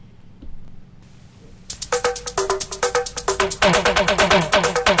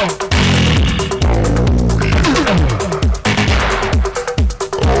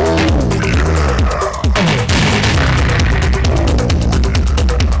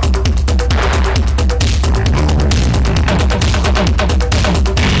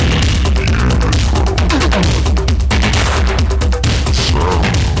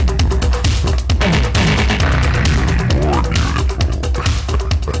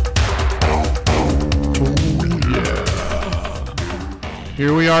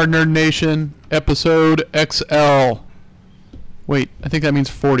Here we are, Nerd Nation, episode XL. Wait, I think that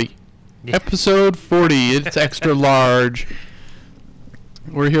means 40. Yeah. Episode 40, it's extra large.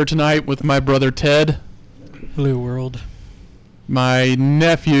 We're here tonight with my brother Ted. Hello, world. My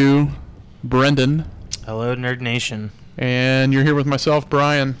nephew, Brendan. Hello, Nerd Nation. And you're here with myself,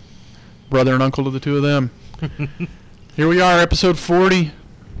 Brian, brother and uncle to the two of them. Here we are, episode 40.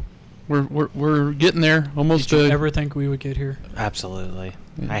 We're getting there. Almost. Did you ever think we would get here? Absolutely.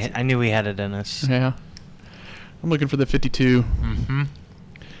 I knew we had it in us. Yeah. I'm looking for the 52. Mm-hmm.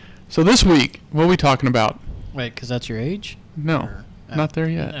 So this week, what are we talking about? Wait, because that's your age? No, or, not there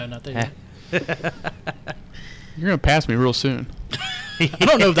yet. No, not there yet. You're going to pass me real soon. I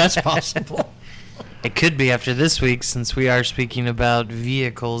don't know if that's possible. It could be after this week, since we are speaking about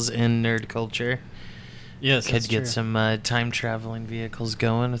vehicles in nerd culture. Yes, could get some time traveling vehicles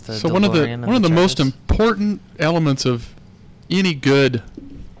going with the so DeLorean one of the most important elements of any good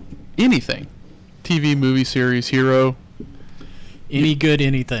anything, TV, movie, series, hero, any good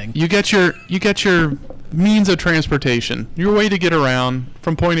anything. You get your means of transportation, your way to get around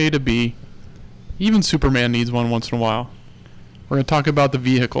from point A to B. Even Superman needs one once in a while. We're going to talk about the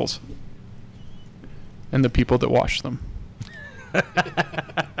vehicles and the people that wash them.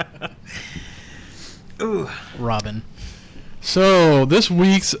 Ooh, Robin. So this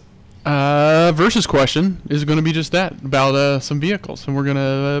week's versus question is going to be just that, about some vehicles. And we're going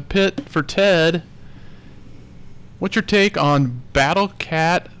to pit for Ted. What's your take on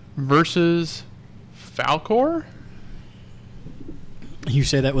Battlecat versus Falcor? You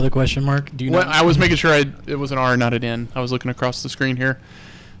say that with a question mark? Do you know? I was making sure it was an R, not an N. I was looking across the screen here.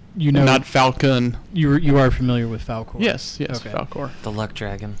 You know, not Falcon. You are familiar with Falcor? Yes, okay. Falcor. The Luck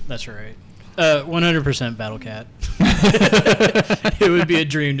Dragon. That's right. 100% Battlecat. It would be a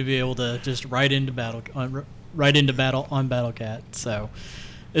dream to be able to just ride into battle on Battlecat. So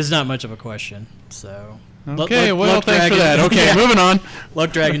it's not much of a question. So okay, well, Luck thanks Dragon, for that. Okay, yeah. Moving on.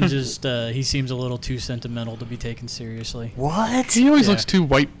 Luck Dragon just he seems a little too sentimental to be taken seriously. What? He always looks too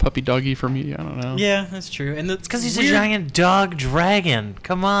white puppy doggy for me. I don't know. Yeah, that's true. And it's because he's a giant dog dragon.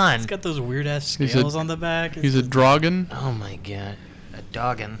 Come on. He's got those weird ass scales on the back. He's a dragon. Oh my god. A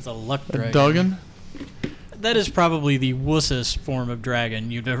doggin. It's a luck dragon. A doggin? That is probably the wussest form of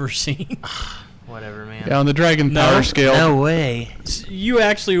dragon you've ever seen. Whatever, man. Yeah, on the dragon power scale. No way. You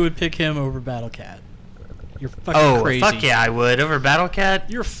actually would pick him over Battlecat. You're fucking crazy. Oh, fuck yeah, I would. Over Battlecat?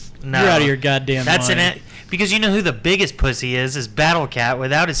 You're out of your goddamn mind. Because you know who the biggest pussy is Battlecat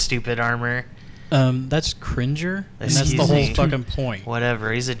without his stupid armor. That's Cringer, and that's the whole fucking point.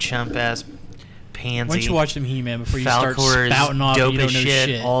 Whatever, he's a chump-ass pansy. Why don't you watch some He-Man before you Falcor start spouting off dope you don't as know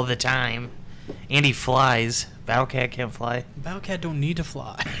shit all the time. And he flies. Battlecat can't fly. Battlecat don't need to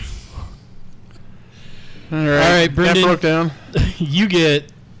fly. All right, Brendan. That broke down. You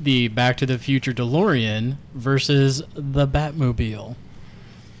get the Back to the Future DeLorean versus the Batmobile.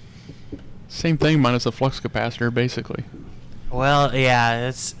 Same thing minus a flux capacitor, basically. Well,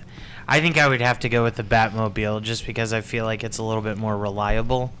 yeah, I think I would have to go with the Batmobile just because I feel like it's a little bit more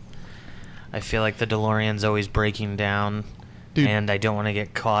reliable. I feel like the DeLorean's always breaking down, and I don't want to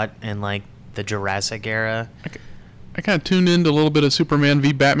get caught in like the Jurassic era. I kind of tuned into a little bit of Superman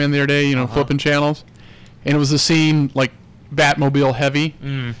v Batman the other day, flipping channels, and it was a scene like Batmobile heavy,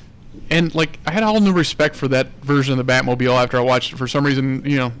 and like I had a whole new respect for that version of the Batmobile after I watched it. For some reason,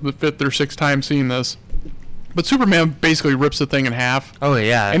 the fifth or sixth time seeing this. But Superman basically rips the thing in half. Oh,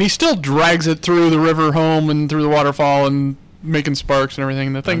 yeah. And he still drags it through the river home and through the waterfall and making sparks and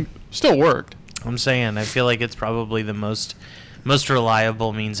everything. The thing still worked. I'm saying, I feel like it's probably the most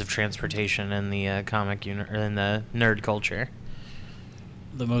reliable means of transportation in the comic or in the nerd culture.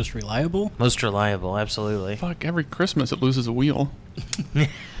 The most reliable? Most reliable, absolutely. Fuck, every Christmas it loses a wheel.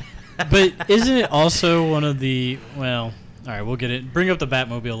 But isn't it also one of the, well... All right, we'll get it. Bring up the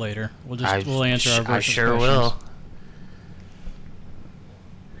Batmobile later. We'll answer our versus I sure questions. will.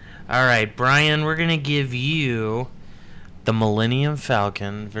 All right, Brian, we're going to give you the Millennium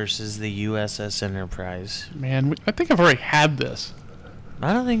Falcon versus the USS Enterprise. Man, I think I've already had this.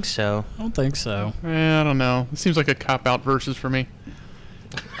 I don't think so. I don't think so. I don't know. It seems like a cop-out versus for me.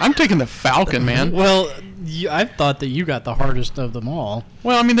 I'm taking the Falcon, man. Well, I thought that you got the hardest of them all.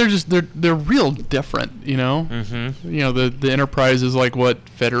 Well, I mean, they're real different, Mm-hmm. The Enterprise is like what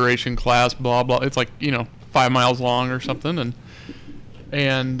Federation class, blah blah. It's like 5 miles long or something,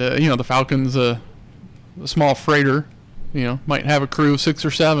 and the Falcon's a small freighter. Might have a crew of 6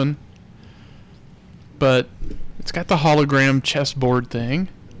 or 7, but it's got the hologram chessboard thing.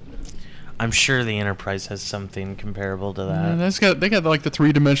 I'm sure the Enterprise has something comparable to that. They got like the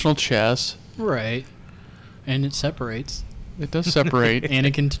 3-dimensional chess. Right. And it separates. It does separate. And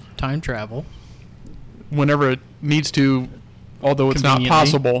it can time travel. Whenever it needs to, although it's not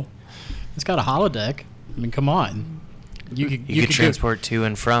possible. It's got a holodeck. I mean, come on. You could transport to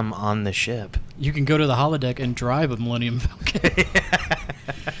and from on the ship. You can go to the holodeck and drive a Millennium Falcon.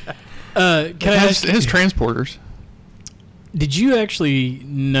 It has transporters. Did you actually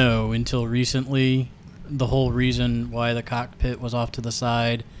know until recently the whole reason why the cockpit was off to the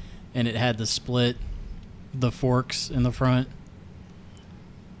side and it had the forks in the front?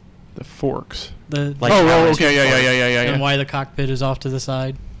 The forks. Okay, yeah. And why the cockpit is off to the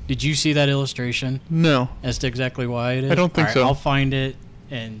side? Did you see that illustration? No. As to exactly why it is? I don't think so. I'll find it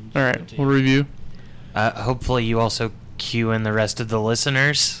and... All right, we'll review. Hopefully you also cue in the rest of the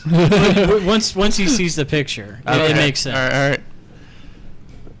listeners. once he sees the picture, it makes sense.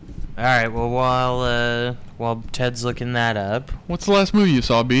 All right. Well, while Ted's looking that up, what's the last movie you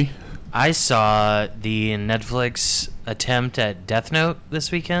saw, B? I saw the Netflix attempt at Death Note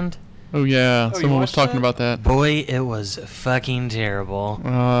this weekend. Oh yeah, someone was talking about that. Boy, it was fucking terrible.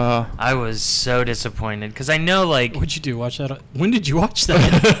 I was so disappointed because I know, like, what'd you do? Watch that? When did you watch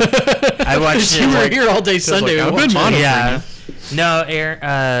that? I watched it. You were here all day Sunday. I've been monitoring. Yeah. No,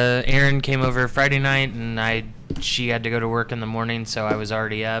 Erin came over Friday night, and she had to go to work in the morning, so I was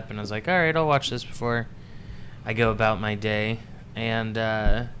already up, and I was like, all right, I'll watch this before I go about my day. And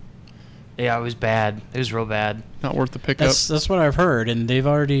yeah, it was bad. It was real bad. Not worth the pickup. That's what I've heard, and they've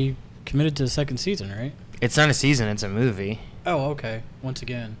already committed to the second season, right? It's not a season; it's a movie. Oh, okay. Once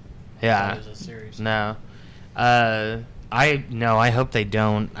again. Yeah. It was a series. No. I hope they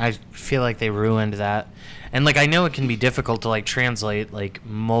don't. I feel like they ruined that. And like I know it can be difficult to like translate like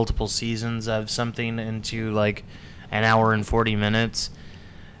multiple seasons of something into like an hour and 40 minutes.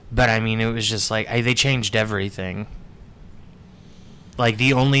 But I mean, it was just like they changed everything. Like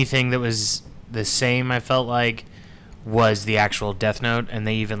the only thing that was the same, I felt like, was the actual Death Note, and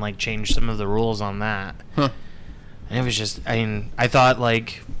they even like changed some of the rules on that. Huh. And it was just, I mean, I thought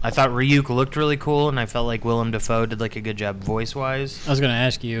Ryuk looked really cool, and I felt like Willem Dafoe did like a good job voice wise. I was going to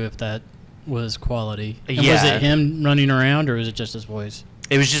ask you if that was quality. And yeah. Was it him running around, or was it just his voice?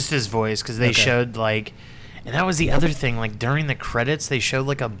 It was just his voice, because they showed like, and that was the other thing, like during the credits they showed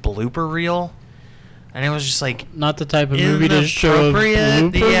like a blooper reel, and it was just like not the type of movie to show a blooper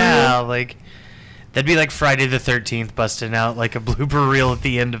yeah reel? Like that'd be like Friday the 13th busting out like a blooper reel at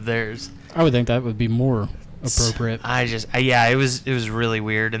the end of theirs. I would think that would be more appropriate. Yeah, it was really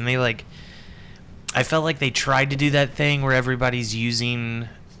weird, and they like, I felt like they tried to do that thing where everybody's using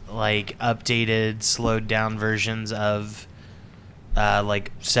like updated, slowed down versions of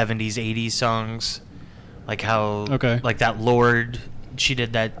like 70s, 80s songs, like how like that Lorde, she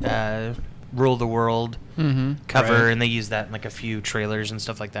did that Rule the World cover, and they used that in like a few trailers and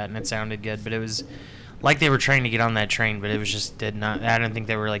stuff like that, and it sounded good, but it was like they were trying to get on that train, but it was just I don't think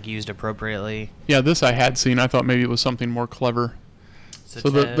they were like used appropriately. Yeah, this I had seen. I thought maybe it was something more clever. So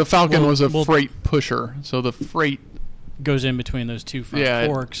the Falcon was a freight pusher, so the freight goes in between those two front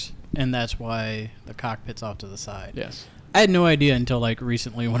forks, and that's why the cockpit's off to the side. Yes. I had no idea until like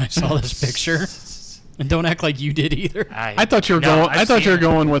recently when I saw this picture. And don't act like you did either. I thought you were going. I thought you were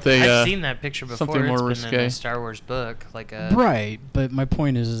going with a. I've seen that picture before. Something more it's risque. been in a Star Wars book, like a. Right, but my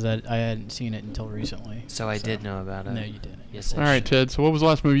point is that I hadn't seen it until recently. So I did know about it. No, you didn't. Yes. All right, Ted. So what was the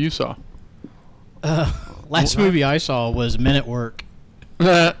last movie you saw? Last movie I saw was Men at Work.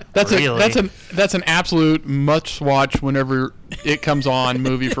 That's really? That's an absolute must watch whenever it comes on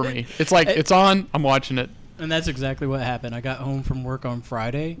movie for me. It's like it's on, I'm watching it. And that's exactly what happened. I got home from work on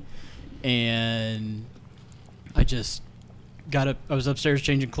Friday, and I just got up. I was upstairs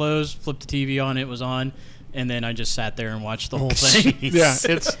changing clothes, flipped the TV on, it was on, and then I just sat there and watched the whole thing. Yeah,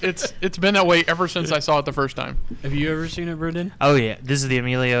 it's been that way ever since I saw it the first time. Have you ever seen it, Brendan? Oh yeah, this is the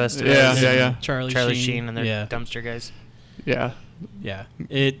Emilio Estevez. Yeah. Charlie Sheen and their dumpster guys. Yeah. Yeah,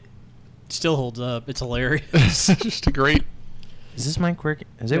 it still holds up. It's hilarious. It's just a great. Is this mic working?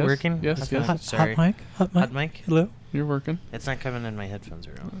 Is it working? Yes. Sorry. Hot mic. Hello. You're working. It's not coming in my headphones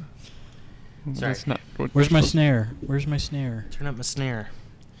or not. Sorry. Where's my snare? Where's my snare? Turn up my snare.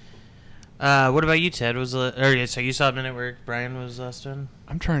 What about you, Ted? So you saw Men at Work. Brian was doing.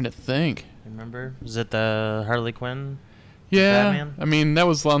 I'm trying to think. Remember? Was it the Harley Quinn? Yeah. Batman? I mean, that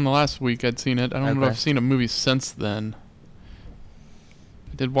was on the last week I'd seen it. I don't know if I've seen a movie since then.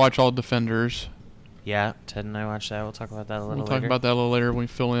 I did watch all Defenders. Yeah, Ted and I watched that. We'll talk about that a little later. We'll talk about that a little later when we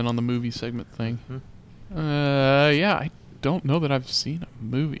fill in on the movie segment thing. Yeah, I don't know that I've seen a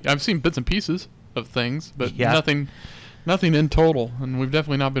movie. I've seen bits and pieces of things, but nothing in total. And we've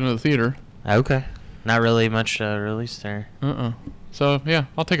definitely not been to the theater. Okay. Not really much released there. So, yeah,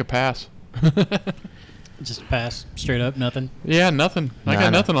 I'll take a pass. Just pass straight up, nothing. Yeah, nothing. I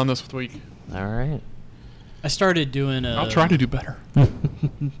got nothing on this week. All right. I started doing. I'll try to do better.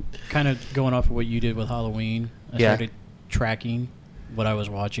 Kind of going off of what you did with Halloween. I Yeah. started tracking what I was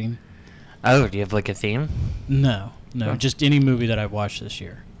watching. Oh, do you have like a theme? No, Oh. just any movie that I've watched this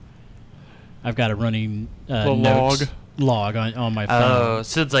year. I've got a running log on my phone. Oh,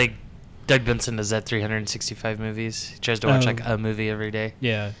 so it's like Doug Benson does that 365 movies. He tries to watch like a movie every day.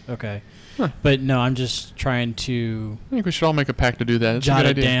 Yeah, okay. Huh. But no, I'm just trying to I think we should all make a pact to do that. It's a jot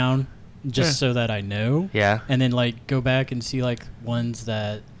good it idea. down just so that I know. Yeah. And then like go back and see like ones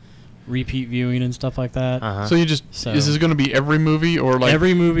that repeat viewing and stuff like that. Uh-huh. So you just So- is this going to be every movie or like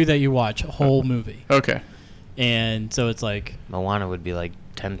Every movie that you watch, whole movie. Okay. And so it's like, Moana would be like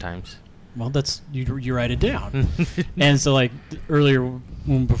 10 times. well, that's you write it down. And so like earlier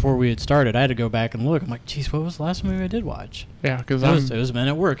before we had started, I had to go back and look. I'm like, geez, what was the last movie I did watch? Yeah, because It was Men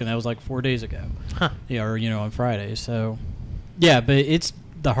at Work, and that was like 4 days ago. Huh. Yeah, or on Friday. So, yeah, but it's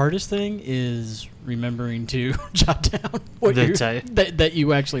the hardest thing is remembering to jot down what that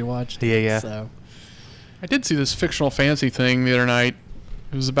you actually watched. Yeah, yeah. So I did see this fictional fantasy thing the other night.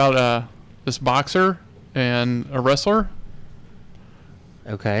 It was about this boxer and a wrestler,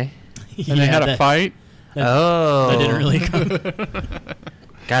 Okay. and they had a fight. That didn't really come.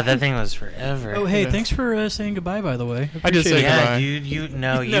 God, that thing was forever. Oh, hey, Yeah. thanks for saying goodbye, by the way. I did Appreciate say it. Yeah, goodbye. dude, you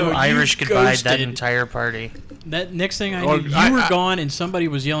No, Irish you goodbye that ghosted. entire party. That next thing I Oh, knew, you were gone, and somebody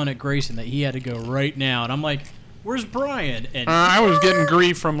was yelling at Grayson that he had to go right now, and I'm like, "Where's Brian?" And I was getting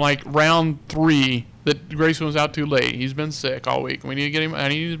grief from like round 3 that Grayson was out too late. He's been sick all week. We need to get him. I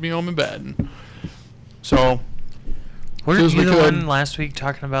need to be home in bed. And so Weren't Soon as you we the could. one last week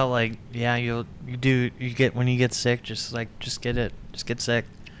talking about like, yeah, you get when you get sick, just get sick,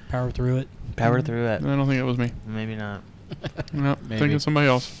 power through it. power through it. I don't think it was me. Maybe not. No, Maybe. thinking somebody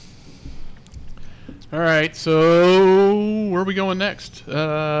else. All right, so where are we going next?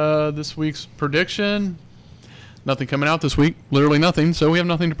 This week's prediction. Nothing coming out this week. Literally nothing. So we have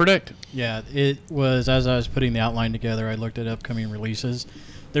nothing to predict. Yeah, it was as I was putting the outline together. I looked at upcoming releases.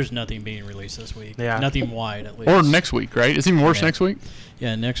 There's nothing being released this week. Yeah. Nothing wide, at least. Or next week, right? It's even worse Yeah. next week.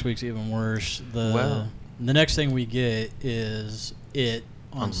 Yeah, next week's even worse. Wow. The next thing we get is It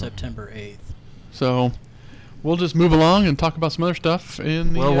on Mhm. September 8th. So we'll just move along and talk about some other stuff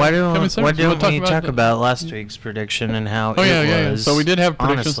in the Well, why coming don't segments. we We'll talk the- about last week's prediction and how Oh it yeah. was? So we did have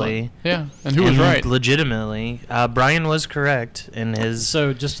predictions. honestly. Yeah, and who was right? Legitimately, Brian was correct in his.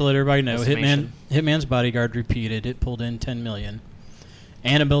 So just to let everybody know, estimation. Hitman's Bodyguard repeated. It pulled in 10 million.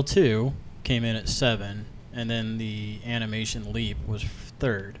 Annabelle 2 came in at 7, and then the Animation Leap was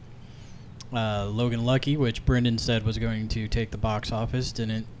third. Logan Lucky, which Brendan said was going to take the box office,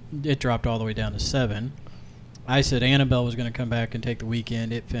 didn't. It dropped all the way down to 7. I said Annabelle was going to come back and take the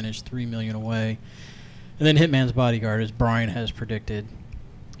weekend. It finished 3 million away. And then Hitman's Bodyguard, as Brian has predicted,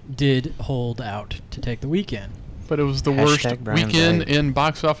 did hold out to take the weekend. But it was the worst Hashtag Brian's weekend right. in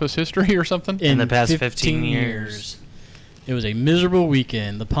box office history or something. In the past 15 years. It was a miserable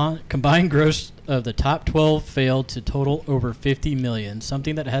weekend. The combined gross of the top 12 failed to total over 50 million,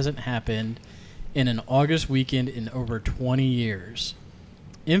 something that hasn't happened in an August weekend in over 20 years.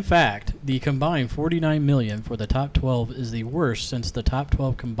 In fact, the combined 49 million for the top 12 is the worst since the top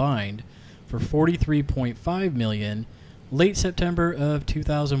 12 combined for 43.5 million late September of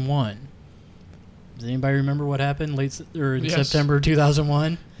 2001. Does anybody remember what happened in Yes. September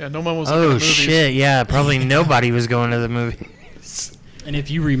 2001? Yeah, no one was. looking at Oh movies. shit! Yeah, probably nobody was going to the movies. And if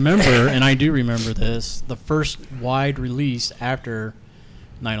you remember, and I do remember this, the first wide release after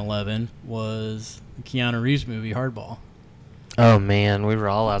 9/11 was the Keanu Reeves movie Hardball, Oh man, we were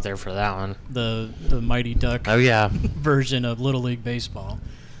all out there for that one. the Mighty Duck Oh yeah. version of Little League Baseball.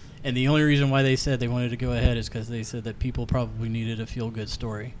 And the only reason why they said they wanted to go ahead is because they said that people probably needed a feel-good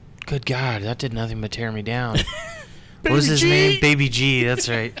story. Good God, that did nothing but tear me down. What was his name? Baby G. That's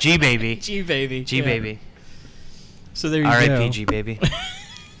right. G baby. G baby. G baby. So there you go. R.I.P. G baby.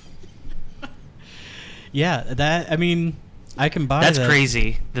 Yeah, that, I mean, I can buy That's that.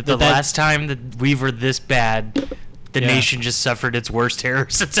 crazy. That the That- last time that we were this bad, the Yeah. nation just suffered its worst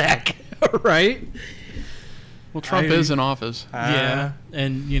terrorist attack. Right? Well, Trump I- is in office. Yeah,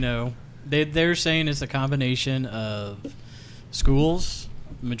 and you know, they're saying it's a combination of schools.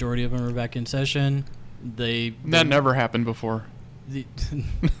 The majority of them are back in session. That never happened before.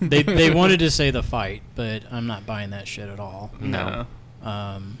 They wanted to say the fight, but I'm not buying that shit at all. No.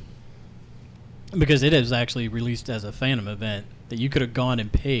 Because it is actually released as a Phantom event that you could have gone and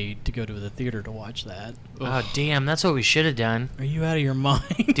paid to go to the theater to watch that. Oh damn, that's what we should have done. Are you out of your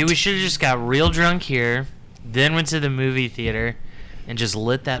mind? Dude, we should have just got real drunk here, then went to the movie theater, and just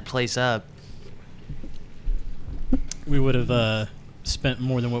lit that place up. we would have spent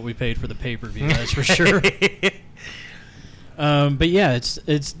more than what we paid for the pay-per-view. That's for sure. But yeah,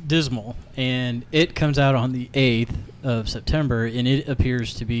 it's dismal, and it comes out on the 8th of September, and it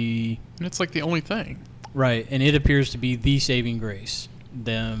appears to be. And it's like the only thing. Right, and it appears to be the saving grace.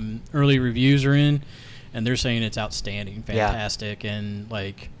 The early reviews are in, and they're saying it's outstanding, fantastic, and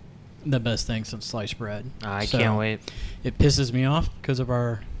like the best thing since sliced bread. I can't wait. It pisses me off because of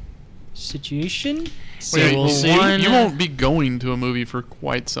our situation. So Wait, we'll see. You won't be going to a movie for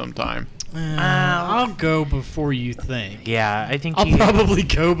quite some time. I'll go before you think. Yeah, I think I'll probably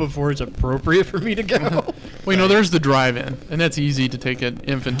go before it's appropriate for me to go. Well, you know, there's the drive-in, and that's easy to take an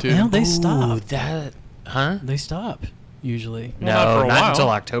infant to. Well, they stop. Huh? They stop usually. No, Well, not for a while. until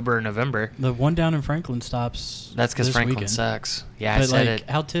October or November. The one down in Franklin stops. That's because this Franklin weekend. sucks. Yeah, But I said like, it.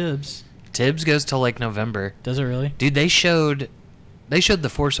 how Tibbs? Tibbs goes till like November. Does it really? Dude, they showed The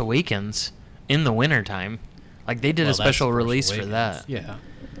Force Awakens in the wintertime. Like they did a special release for that. Yeah.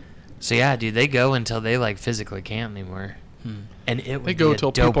 So yeah, dude, they go until they like physically can't anymore. And it would They go be a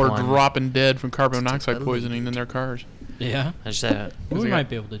till dope people are one. dropping dead from carbon monoxide poisoning in their cars. Yeah. I said, We they might got-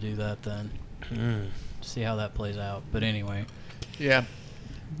 be able to do that then. See how that plays out. But anyway. Yeah.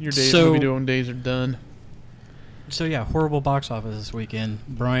 Your days, So- movie doing days are done. So yeah, horrible box office this weekend.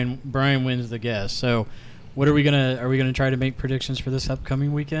 Brian wins the guess. So what are we gonna try to make predictions for this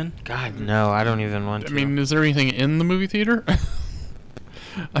upcoming weekend? God, no, I don't even want I to. mean, is there anything in the movie theater?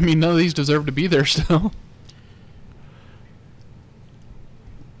 I mean, none of these deserve to be there still.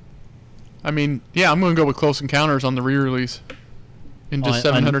 I mean, yeah, I'm going to go with Close Encounters on the re-release in just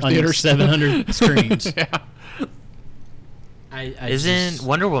 700 on theaters. 700 screens. Yeah. Isn't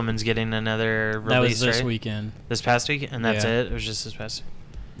Wonder Woman's getting another release, that was this right? weekend? This past week? And that's Yeah. it? It was just this past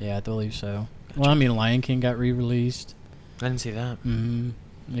Yeah, I believe so. Well, I mean, Lion King got re-released. I didn't see that.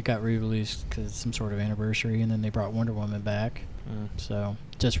 It got re-released because it's some sort of anniversary, and then they brought Wonder Woman back. So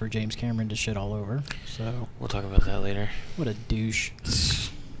just for James Cameron to shit all over. So We'll talk about that later. what a douche.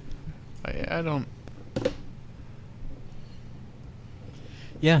 I don't...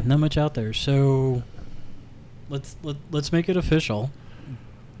 Yeah, not much out there. So let's make it official.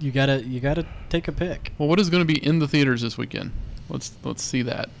 You gotta take a pick. Well, what is going to be in the theaters this weekend? Let's see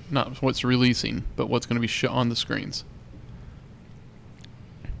that. Not what's releasing, but what's going to be on the screens.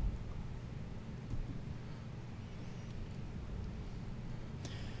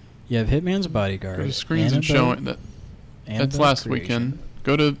 You have Hitman's Bodyguard. Go to screens and showing that. That's last weekend.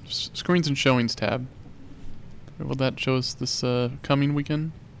 Go to screens and showings tab. Will that show us this coming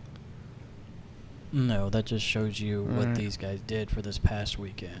weekend? No, that just shows you what Alright. these guys did for this past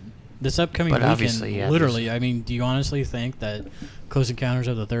weekend. This upcoming But weekend, obviously, yeah, literally, I mean, do you honestly think that Close Encounters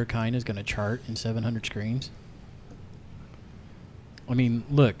of the Third Kind is going to chart in 700 screens? I mean,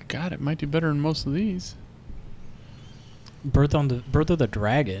 look, God, it might do better than most of these. Birth of the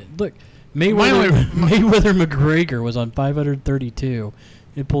Dragon. Look, Mayweather McGregor was on 532.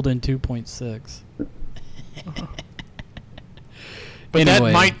 It pulled in 2.6. But Anyway.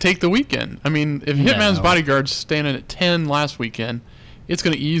 that might take the weekend. I mean, if Hitman's No. Bodyguard's standing at 10 last weekend, it's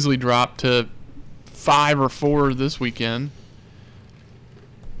going to easily drop to 5 or 4 this weekend.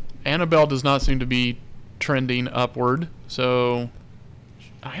 Annabelle does not seem to be trending upward, so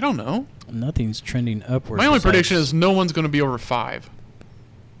I don't know. Nothing's trending upward. My only besides- prediction is no one's going to be over 5.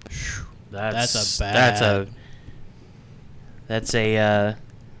 That's a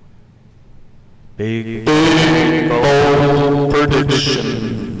big bold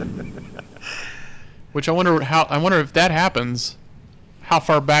prediction. Which I wonder if that happens, how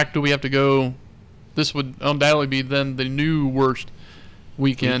far back do we have to go? This would undoubtedly be then the new worst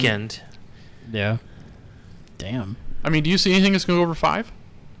weekend. Yeah. Damn. I mean, do you see anything that's going to go over 5?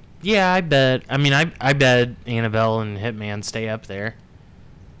 Yeah, I bet. I mean, I bet Annabelle and Hitman stay up there.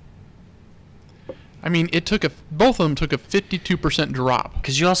 I mean, both of them took a 52% drop.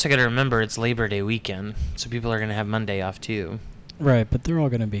 Because you also got to remember it's Labor Day weekend, so people are going to have Monday off too. Right, but they're all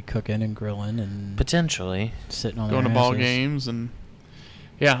going to be cooking and grilling and Potentially. sitting on Going to their ball asses. games and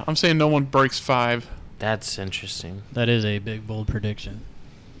yeah, I'm saying no one breaks 5. That's interesting. That is a big, bold prediction.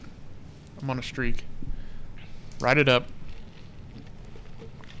 I'm on a streak. Write it up.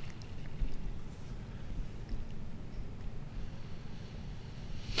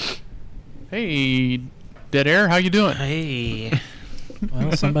 Hey, Dead Air, how you doing? Hey.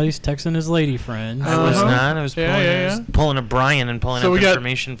 Well, somebody's texting his lady friend. I was Uh-huh. not. I was Yeah, pulling, yeah, I was yeah. pulling a Brian and pulling So up we got-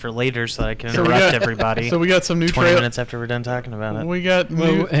 information for later so I can So we interrupt got- everybody. So we got some new 20 trailers. minutes after we're done talking about it. We got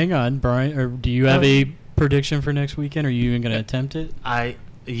Well, new. hang on, Brian. Or do you have a prediction for next weekend? Are you even going to attempt it?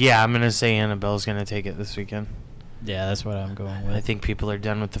 Yeah, I'm going to say Annabelle's going to take it this weekend. Yeah, that's what I'm going with. I think people are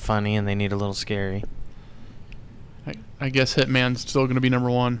done with the funny and they need a little scary. I guess Hitman's still going to be number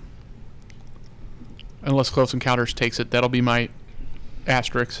 1. Unless Close Encounters takes it. That'll be my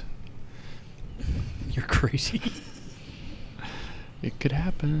asterisk. You're crazy. It could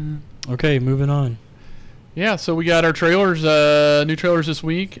happen. Okay, moving on. Yeah, so we got our trailers, new trailers this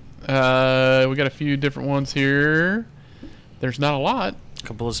week. We got a few different ones here. There's not a lot. A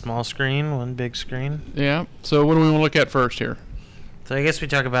couple of small screen, one big screen. Yeah, so what do we want to look at first here? So I guess we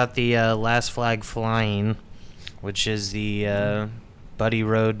talk about the Last Flag Flying, which is the buddy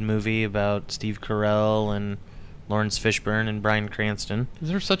road movie about Steve Carell and Lawrence Fishburne and Bryan Cranston. Is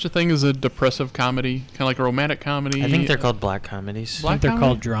there such a thing as a depressive comedy? Kind of like a romantic comedy? I think they're called black comedies. I think they're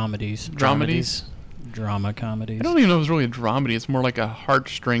called dramedies. Dramedies? Drama comedies. I don't even know if it's really a dramedy. It's more like a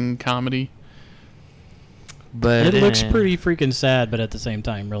heartstring comedy. But it looks pretty freaking sad, but at the same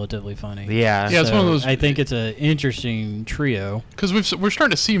time, relatively funny. Yeah. Yeah, it's one of those. I think it's an interesting trio. Because we're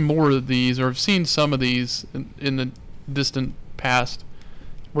starting to see more of these, or have seen some of these in the distant past,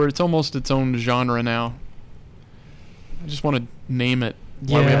 where it's almost its own genre now. I just want to name it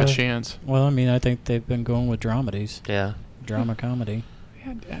while we have a chance. Well, I mean, I think they've been going with dramedies. Yeah. Drama comedy.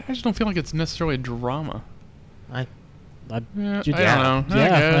 Yeah, I just don't feel like it's necessarily a drama. I I don't know.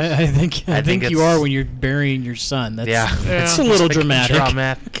 Yeah, I think you are when you're burying your son. That's, It's a little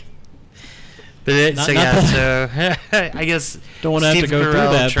dramatic. But so I guess don't want to have to go Carell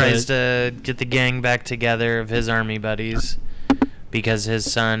through that. Tries to get the gang back together of his army buddies because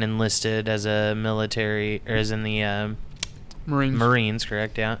his son enlisted as a military, or is in the Marines,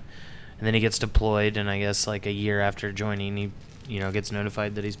 correct? Yeah, and then he gets deployed, and I guess like a year after joining, he gets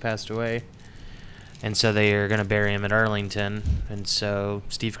notified that he's passed away. And so they are going to bury him at Arlington. And so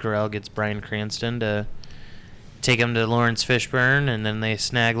Steve Carell gets Bryan Cranston to take him to Lawrence Fishburne, and then they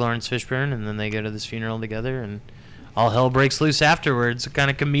snag Lawrence Fishburne, and then they go to this funeral together, and all hell breaks loose afterwards. What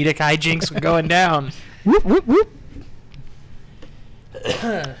kind of comedic hijinks going down? Whoop, whoop, whoop.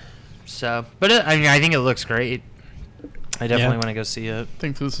 So, but I think it looks great. I definitely want to go see it. I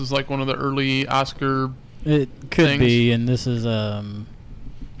think this is like one of the early Oscar It could things. be, and this is oh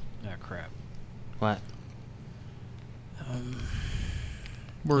crap. What?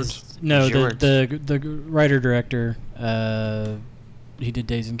 Words. No, Use your words. the writer director. He did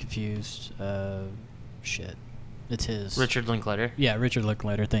Dazed and Confused. Shit, it's his. Richard Linklater. Yeah, Richard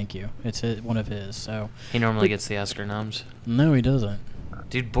Linklater. Thank you. It's one of his. So He normally gets the Oscar noms. no, he doesn't.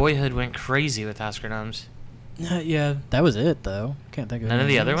 Dude, Boyhood went crazy with Oscar noms. Yeah, that was it though. Can't think of None of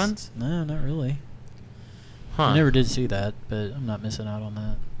the anything other else. ones? No, not really. Huh. I never did see that, but I'm not missing out on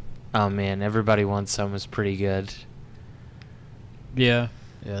that. Oh man, Everybody Wants Some was pretty good. Yeah,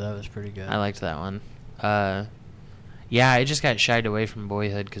 that was pretty good. I liked that one. Yeah, I just got shied away from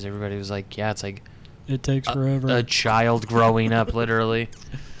Boyhood because everybody was like, yeah, it's like It takes forever. a child growing up, literally.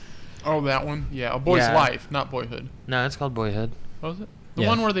 Oh, that one? Yeah, A Boy's Yeah. Life, not Boyhood. No, it's called Boyhood. What was it? The Yeah.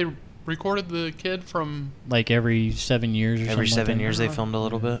 one where they recorded the kid from... Like every 7 years or something. Every 7 like years that. they filmed a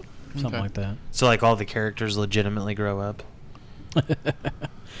little bit. Something Okay. like that. So like all the characters legitimately grow up.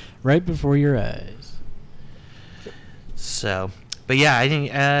 Right before your eyes. So, but yeah, I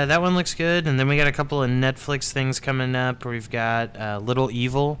think that one looks good. And then we got a couple of Netflix things coming up. We've got Little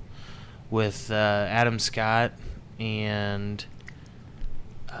Evil with Adam Scott and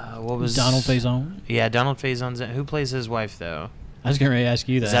what was Donald Faison? Yeah, Donald Faison's. Who plays his wife though? I was going to ask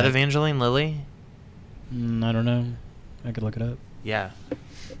you that. Is that Evangeline Lilly? I don't know. I could look it up. Yeah.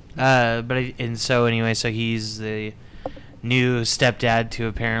 So he's the new stepdad to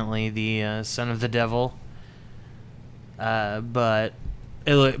apparently the son of the devil. But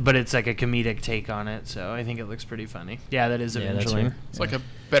it's like a comedic take on it, so I think it looks pretty funny. Yeah, that is Evangeline. It's like a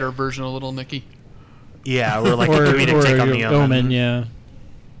better version of Little Nicky. Yeah, or like a comedic take on the Omen. Yeah.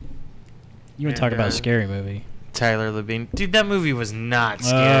 You want to talk And, about a scary movie? Tyler Labine. Dude, that movie was not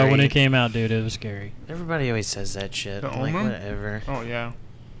scary. When it came out, dude, it was scary. Everybody always says that shit. The I'm like, Omen? whatever. Oh, yeah.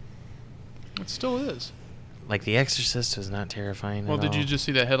 It still is. Like, The Exorcist was not terrifying Well, at did all. you just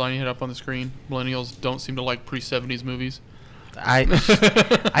see that headline you had up on the screen? Millennials don't seem to like pre-70s movies. I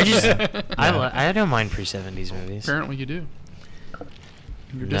Yeah. I don't mind pre-70s movies. Apparently you do.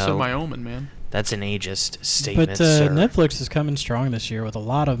 You're No. dissing my Omen, man. That's an ageist statement, But sir. Netflix is coming strong this year with a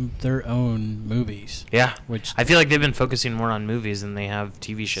lot of their own movies. Yeah. Which I feel like they've been focusing more on movies than they have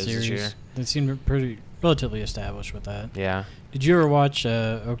TV shows this year. series. They seem pretty relatively established with that. Yeah. Did you ever watch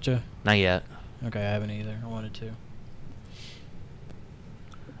Okja? Not yet. Okay, I haven't either. I wanted to.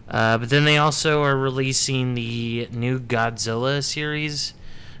 But then they also are releasing the new Godzilla series,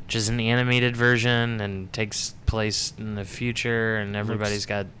 which is an animated version and takes place in the future, and everybody's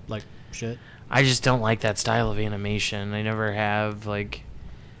got... Like shit. I just don't like that style of animation. I never have, like...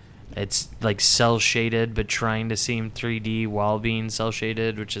 It's like cell shaded, but trying to seem 3D while being cell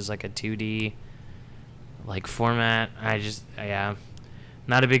shaded, which is like a 2D like format.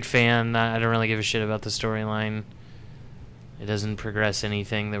 Not a big fan. I don't really give a shit about the storyline. It doesn't progress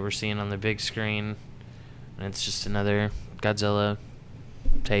anything that we're seeing on the big screen, and it's just another Godzilla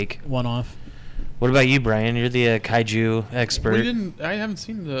take. One-off. What about you, Brian? You're the kaiju expert. I haven't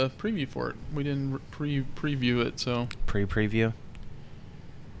seen the preview for it. We didn't preview it, so. Preview.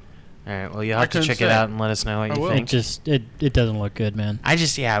 All right. Well, you'll have to check it out and let us know what you think. It doesn't look good, man. I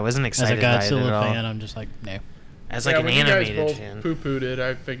wasn't excited by it at all. As a Godzilla fan, I'm just like, no. As like an animated when you guys fan. both poo-pooed it,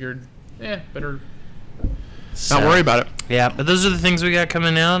 I figured, better not worry about it. Yeah, but those are the things we got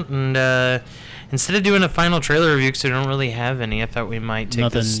coming out, and instead of doing a final trailer review, because we don't really have any, I thought we might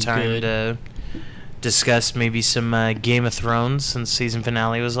take this time to discuss maybe some Game of Thrones, since season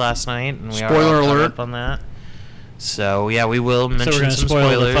finale was last night, and we Spoiler are all caught alert up on that. So yeah, we will mention so we're gonna some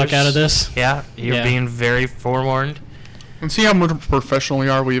spoil spoilers. the fuck out of this. Yeah, you're being very forewarned. And see how much professional we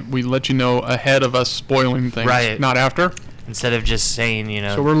are. We let you know ahead of us spoiling things, Right. not after. Instead of just saying,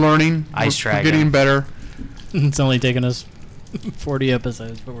 So we're learning. Ice we're Dragon. getting better. It's only taken us 40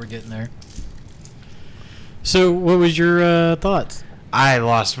 episodes, but we're getting there. So, what was your thoughts? I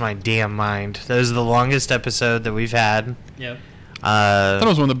lost my damn mind. That was the longest episode that we've had. Yep. I thought it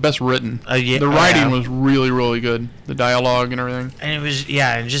was one of the best written. The writing was really, really good. The dialogue and everything. And it was,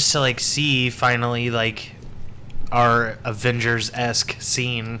 and just to like see finally like our Avengers-esque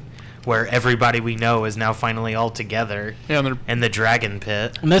scene where everybody we know is now finally all together in the dragon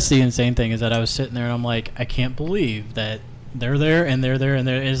pit. And that's the insane thing, is that I was sitting there and I'm like, I can't believe that they're there and they're there, and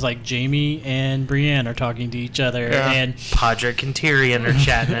it's like Jamie and Brienne are talking to each other, and Podrick and Tyrion are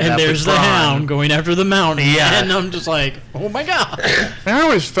chatting it and up there's with the Bronn. Hound going after the mountain, and I'm just like, oh my god. And I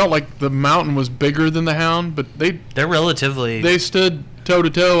always felt like the mountain was bigger than the Hound, but they're relatively. They stood toe to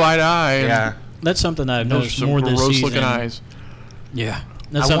toe, eye to eye. Yeah, that's something that I've noticed more this season. Gross looking eyes. Yeah,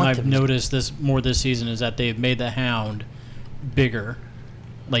 that's something I've noticed this season, is that they've made the Hound bigger.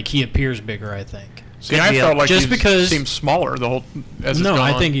 Like, he appears bigger, I think. See, I felt like he seemed smaller the whole.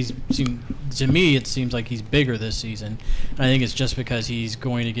 I think to me, it seems like he's bigger this season. And I think it's just because he's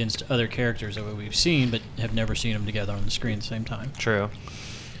going against other characters that we've seen, but have never seen them together on the screen at the same time. True.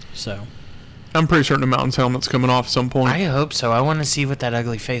 So, I'm pretty certain the Mountain's helmet's coming off at some point. I hope so. I want to see what that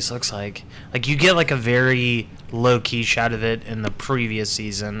ugly face looks like. Like, you get like a very low-key shot of it in the previous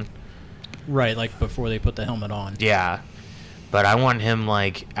season. Right, like before they put the helmet on. Yeah. But I want him,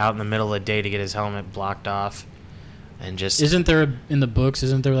 like, out in the middle of the day to get his helmet blocked off. And just... Isn't there, in the books,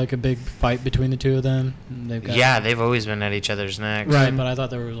 like a big fight between the two of them? They've always been at each other's necks. Right, but I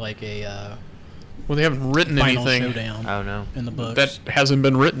thought there was like a... well, they haven't written final anything. Showdown. Oh, no. In the books. That hasn't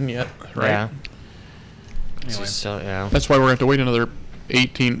been written yet, right? Yeah. Anyway. That's why we're going to have to wait another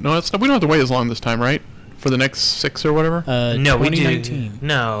 18... No, we don't have to wait as long this time, right? For the next 6 or whatever? No, 2019. We do.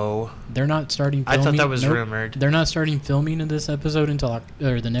 No. They're not starting filming. I thought that was rumored. They're not starting filming in this episode until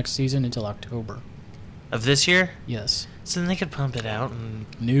the next season until October. Of this year? Yes. So then they could pump it out in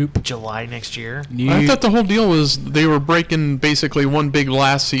July next year. I thought the whole deal was they were breaking basically one big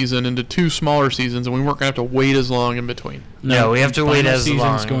last season into 2 smaller seasons, and we weren't going to have to wait as long in between. No, we have to wait as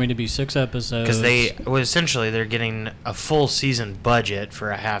long. Season's going to be 6 episodes. Because they're getting a full season budget for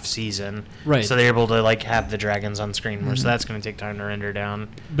a half season. Right. So they're able to like have the dragons on screen more. So that's going to take time to render down.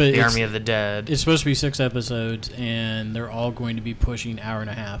 But the Army of the Dead. It's supposed to be 6 episodes, and they're all going to be pushing hour and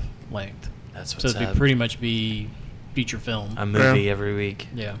a half length. That's what's so it'd pretty much be feature film. A movie every week.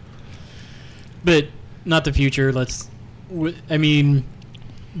 Yeah. But not the future. I mean,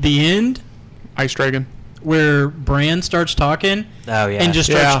 the end. Ice Dragon. Where Bran starts talking. Oh, yeah. And just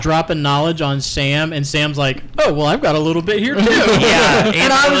starts dropping knowledge on Sam, and Sam's like, oh, well, I've got a little bit here, too. Yeah.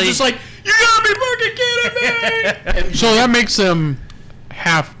 And I was just like, you gotta be fucking kidding me! So that makes them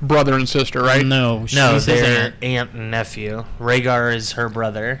half brother and sister, right? No, they're aunt and nephew. Rhaegar is her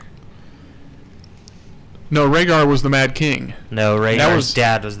brother. No, Rhaegar was the Mad King. No, Rhaegar's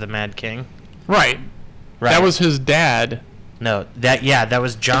dad was the Mad King. Right. That was his dad. No, that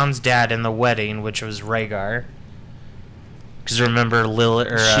was Jon's dad in the wedding, which was Rhaegar. Because remember,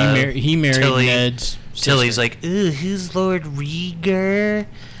 he married Tilly, Ned's Tilly's like, ooh, who's Lord Rhaegar?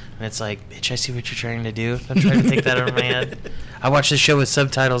 And it's like, bitch, I see what you're trying to do. I'm trying to take that over my head. I watched the show with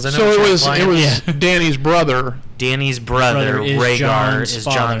subtitles. I know so it was Dany's brother. Dany's brother Rhaegar, is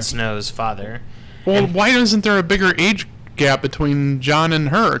Jon Snow's father. Well, why isn't there a bigger age gap between Jon and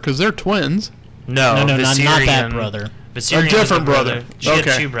her? Because they're twins. No, not that brother. A different brother. She had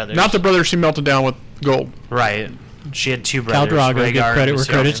 2 brothers. Not the brother she melted down with gold. Right. She had 2 brothers. Khal Drogo, give credit where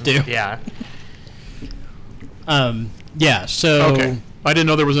credit's due. Yeah. Yeah, so... Okay. I didn't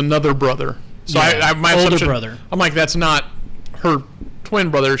know there was another brother. So Yeah, my older assumption, brother. I'm like, that's not her twin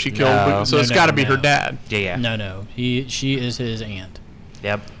brother she killed, No. so it's got to be her no. dad. Yeah. No. She is his aunt.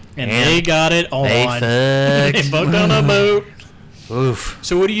 Yep. And they got it on. They They fucked. fucked on a boat. Oof.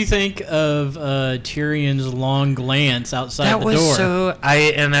 So what do you think of Tyrion's long glance outside That the was door? so.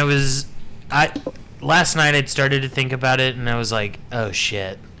 Last night I'd started to think about it, and I was like, oh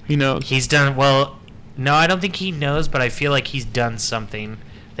shit. He knows. He's done well. No, I don't think he knows, but I feel like he's done something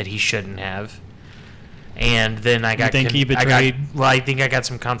that he shouldn't have. And then I got. think he betrayed? I think I got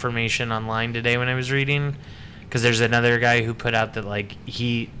some confirmation online today when I was reading, because there's another guy who put out that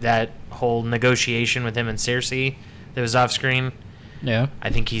that whole negotiation with him and Cersei that was off screen. Yeah. I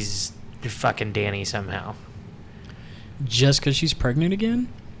think he's fucking Dany somehow. Just because she's pregnant again?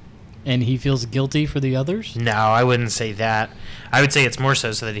 And he feels guilty for the others? No, I wouldn't say that. I would say it's more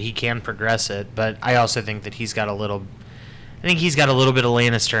so that he can progress it, but I also think that he's got a little bit of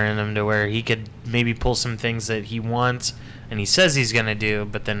Lannister in him to where he could maybe pull some things that he wants and he says he's going to do,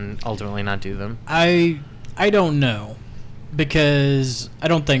 but then ultimately not do them. I don't know, because I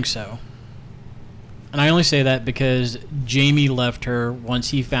don't think so. And I only say that because Jaime left her once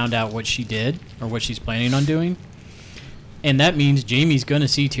he found out what she did, or what she's planning on doing. And that means Jaime's going to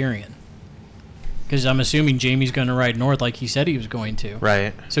see Tyrion. Because I'm assuming Jaime's going to ride north like he said he was going to.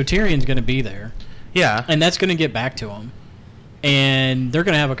 Right. So Tyrion's going to be there. Yeah. And that's going to get back to him. And they're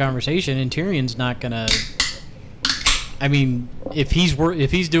going to have a conversation, and Tyrion's not going to... I mean, if he's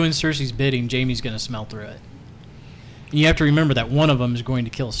doing Cersei's bidding, Jaime's going to smell through it. And you have to remember that one of them is going to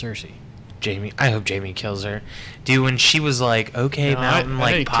kill Cersei. Jaime. I hope Jaime kills her. Dude, when she was like, okay, No, Mountain,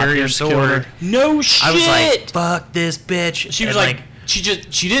 I think pop your Tyrion's killed sword. her. No shit! I was like, fuck this bitch. She was And, like, she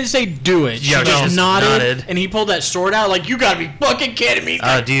didn't say do it. She Yeah, she just just nodded, nodded. and he pulled that sword out like, you gotta be fucking kidding me.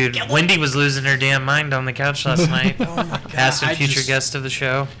 oh, dude, Wendy was losing her damn mind on the couch last night. Oh my God. Past and I future just- guest of the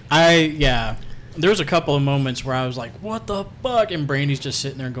show. Yeah. There was a couple of moments where I was like, what the fuck? And Brandy's just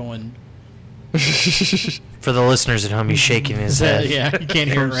sitting there going, For the listeners at home, he's shaking his head. yeah, you can't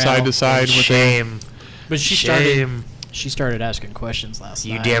hear From it side rattle. to side. With Shame. But she Shame. started asking questions last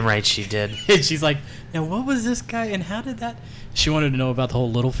You night. damn right she did. And she's like, now what was this guy and how did that... She wanted to know about the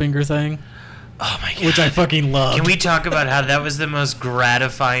whole Littlefinger thing, Oh my god. which I fucking love. Can we talk about how that was the most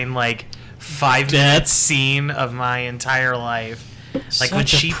gratifying 5-minute scene of my entire life? Like when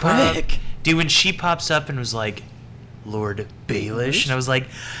Such a she prick. when she pops up and was like, Lord Baelish, and I was like,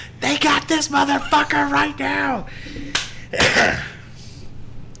 they got this motherfucker right now.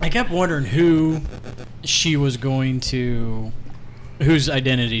 I kept wondering whose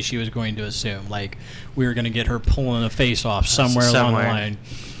identity she was going to assume. Like, we were going to get her pulling a face off somewhere along the line.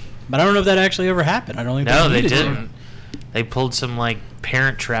 But I don't know if that actually ever happened. I don't think No, they needed to. didn't. They pulled some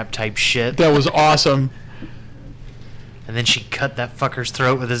Parent Trap type shit, That was awesome. and then she cut that fucker's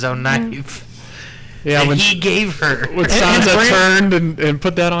throat with his own knife. Yeah, that when he gave her. when Sansa turned and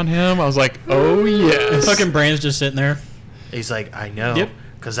put that on him, I was like, oh yes. Fucking Bran's just sitting there. He's like, I know, Yep.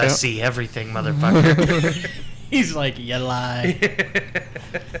 because I Yep. see everything, motherfucker. He's like, you lie.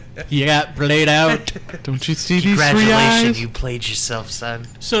 You got played out. Don't you see these three Congratulations, eyes? you played yourself, son.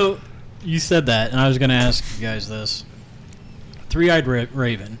 So, you said that, and I was going to ask you guys this. Three-eyed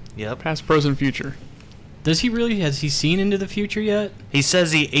Raven. Yep. Past, present, future. Has he seen into the future yet? He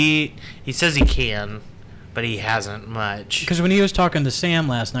says he says he can, but he hasn't much. Because when he was talking to Sam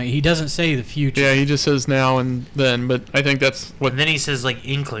last night, he doesn't say the future. Yeah, he just says now and then, but I think that's what. And then he says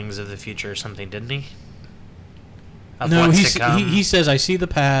inklings of the future or something, didn't he? Of No, what's to come. he says, I see the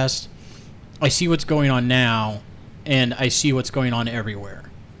past, I see what's going on now, and I see what's going on everywhere.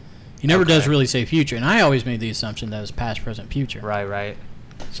 He never does really say future, and I always made the assumption that it was past, present, future. Right.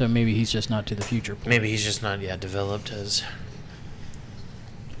 So maybe he's just not to the future point. Maybe he's just not yet developed as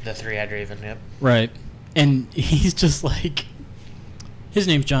the three-eyed raven. Yep. Right. And he's just like, his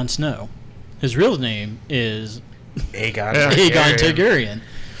name's Jon Snow. His real name is Aegon. Yeah. Aegon Targaryen.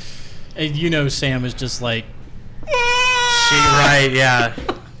 And Sam is just like, Right, yeah.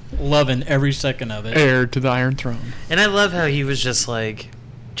 loving every second of it. Heir to the Iron Throne. And I love how he was just like,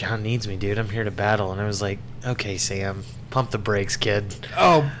 John needs me, dude. I'm here to battle. And I was like, okay, Sam, pump the brakes, kid.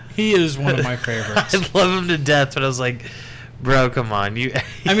 Oh, he is one of my favorites. I love him to death, but I was like, bro, come on.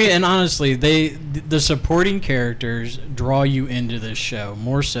 I mean, and honestly, the supporting characters draw you into this show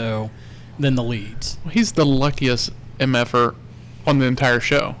more so than the leads. Well, he's the luckiest MFer on the entire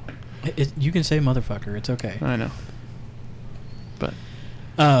show. You can say motherfucker. It's okay. I know. But,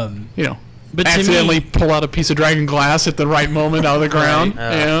 But to accidentally me, pull out a piece of dragon glass at the right moment out of the ground.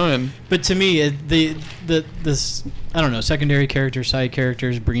 Right. And but to me, this I don't know, secondary characters, side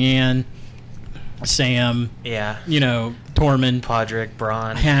characters, Brienne, Sam, Yeah. Tormund, Podrick,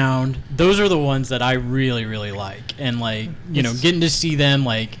 Braun. Hound. Those are the ones that I really, really like. And, getting to see them,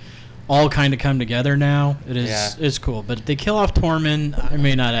 all kind of come together now, it's cool. But if they kill off Tormund, I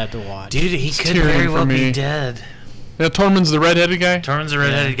may not have to watch. Dude, he could very well be dead. Yeah, Tormund's the redheaded guy? Tormund's the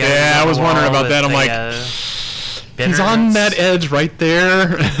redheaded guy. Yeah, I was wondering about that. I'm like, he's on that edge right there.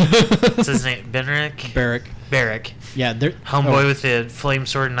 What's his name? Benrick? Barrick. Yeah, homeboy with the flame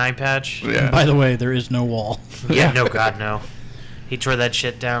sword and eye patch. Yeah. By the way, there is no wall. Yeah, no, God, no. He tore that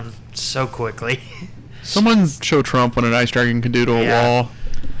shit down so quickly. Someone show Trump what an ice dragon can do to a wall.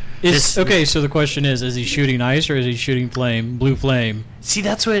 Okay, so the question is he shooting ice or is he shooting blue flame? See,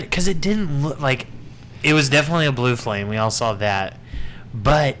 that's what, because it didn't look like, it was definitely a blue flame. We all saw that.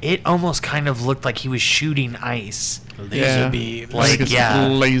 But it almost kind of looked like he was shooting ice. Laser beam.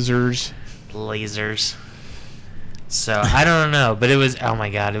 Lasers. So, I don't know, but it was, oh my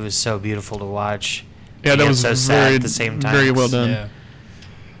God, it was so beautiful to watch. Yeah, that was so sad at the same time. Very well done. Yeah.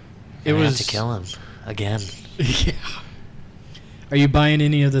 It was to kill him again. Yeah. Are you buying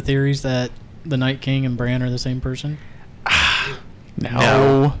any of the theories that the Night King and Bran are the same person?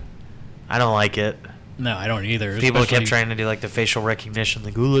 No. I don't like it. No, I don't either. People kept trying to do the facial recognition, oh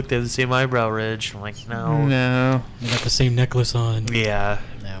look, they have the same eyebrow ridge. I'm like, no. They got the same necklace on. Yeah.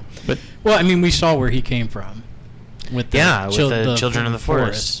 No. But we saw where he came from. With the Children of the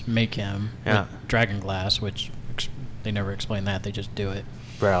Forest. Make him. Yeah. With dragon glass, which they never explain that. They just do it.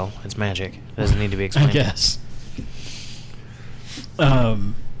 Bro, it's magic. It doesn't need to be explained. I guess.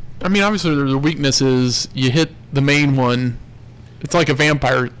 Obviously the weakness is you hit the main one. It's like a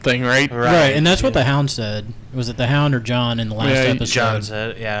vampire thing, right? Right, and that's what the Hound said. Was it the Hound or John in the last episode? John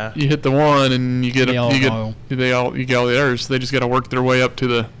said, yeah. You hit the one, and you get all the others. They just got to work their way up to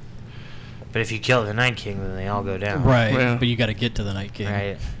the. But if you kill the Night King, then they all go down. Right, yeah. But you got to get to the Night King.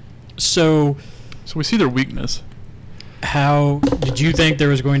 Right. So we see their weakness. How did you think there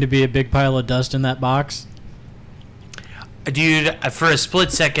was going to be a big pile of dust in that box? Dude, for a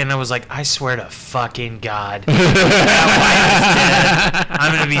split second, I was like, I swear to fucking God. That dead.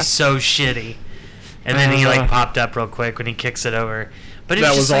 I'm going to be so shitty. And then he, popped up real quick when he kicks it over. But it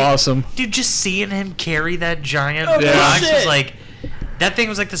that was awesome. Dude, just seeing him carry that giant box was that thing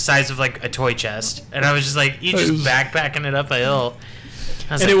was the size of, a toy chest. And I was just you just backpacking it up a hill.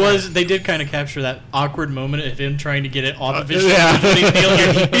 And they did kind of capture that awkward moment of him trying to get it off of his shoulder. Yeah.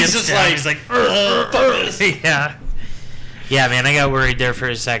 He's just yeah. Yeah, man, I got worried there for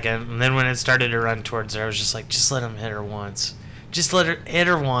a second, and then when it started to run towards her, I was just like, just let him hit her once. Just let her hit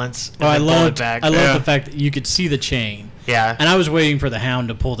her once. I love the fact that you could see the chain. Yeah. And I was waiting for the Hound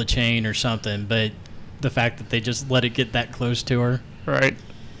to pull the chain or something, but the fact that they just let it get that close to her. Right.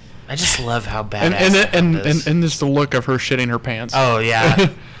 I just love how badass and just the look of her shitting her pants. Oh, yeah.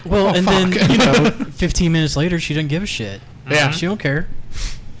 Well, then, 15 minutes later, she doesn't give a shit. Yeah. She don't care.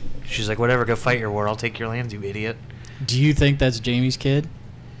 She's like, whatever, go fight your war. I'll take your land, you idiot. Do you think that's Jaime's kid?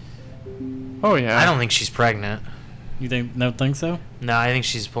 Oh, yeah. I don't think she's pregnant. You don't think so? No, I think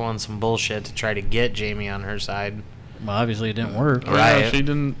she's pulling some bullshit to try to get Jaime on her side. Well, obviously it didn't work. Right. Yeah, she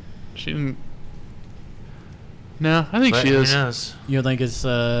didn't. No, I think she is. Who knows? You don't think it's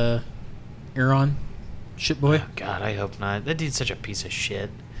Euron? Shit boy? Oh, God, I hope not. That dude's such a piece of shit.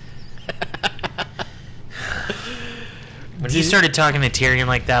 When he started talking to Tyrion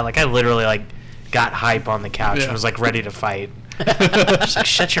like that, I literally got hype on the couch and was ready to fight. Just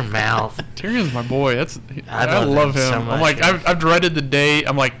shut your mouth. Tyrion's my boy. I him love him. so much, I'm I've dreaded the day.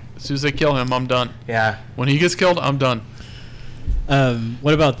 I'm like, as soon as they kill him, I'm done. Yeah. When he gets killed, I'm done.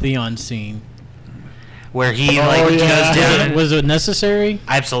 What about Theon's scene? Where he goes down. Was it necessary?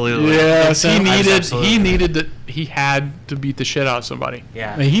 Absolutely. Yes, he had to beat the shit out of somebody.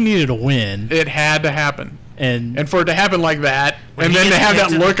 Yeah. He needed a win. It had to happen. And for it to happen like that, and then to have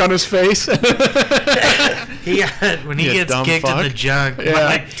that look on his face. When he gets kicked in the junk,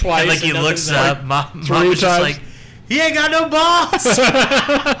 twice, and he looks up, mom was just like, he ain't got no balls.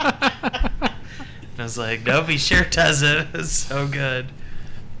 And I was like, nope, he sure doesn't. It's so good.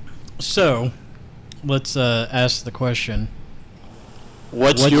 So, let's ask the question.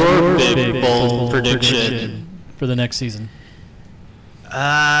 What's your big bold prediction for the next season?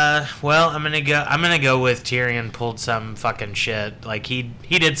 Well, I'm gonna go with Tyrion pulled some fucking shit.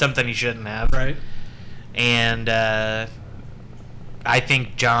 He did something he shouldn't have. Right. And I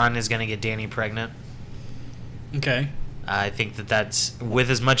think Jon is gonna get Dany pregnant. Okay. I think that's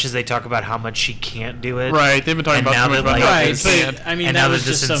with as much as they talk about how much she can't do it. Right. They've been talking about how this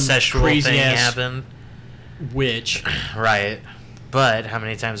just incestual crazy thing ass happened. Witch. Right. But how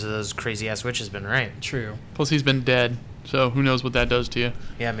many times have those crazy ass witches been right? True. Plus, he's been dead. So who knows what that does to you?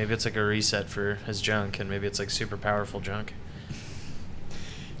 Yeah, maybe it's like a reset for his junk, and maybe it's like super powerful junk.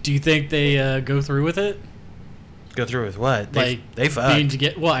 Do you think they go through with it? Go through with what? They fucked.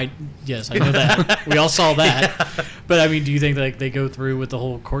 Yes, I know that. We all saw that. Yeah. But I mean, do you think like they go through with the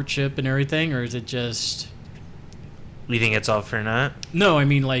whole courtship and everything, or is it just? You think it's all for naught? No, I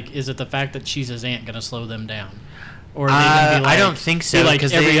mean, like, is it the fact that she's his aunt going to slow them down? Or are they going to be like, I don't think so. Be like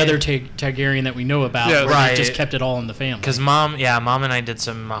every other Targaryen that we know about, Yeah, where right. they just kept it all in the family. Because mom and I did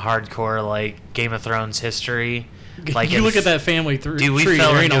some hardcore like Game of Thrones history. Like you look at that family dude, we tree,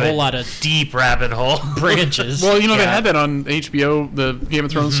 fell there ain't into a whole lot of deep rabbit hole. branches. Well, they Yeah. had that on HBO, the Game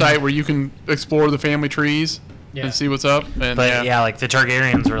of Thrones site, where you can explore the family trees and see what's up. And But yeah, like the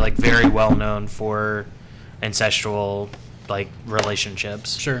Targaryens were like very well known for incestual like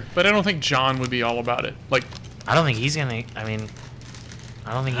relationships. Sure. But I don't think Jon would be all about it. Like, I don't think he's gonna. I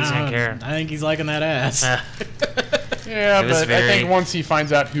don't think he's gonna care. I think he's liking that ass. yeah, It was but I very- think once he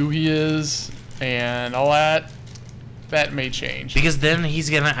finds out who he is and all that, that may change. Because then he's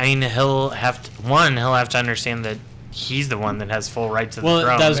gonna. I mean, he'll have to understand that he's the one that has full right to the Well,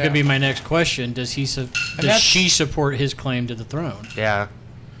 throne. that was going Yeah. to be my next question. Does she support his claim to the throne? Yeah.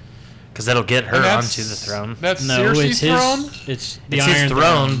 Because that'll get her And that's- onto the throne. That's No, Cersei's throne? It's the It's Iron his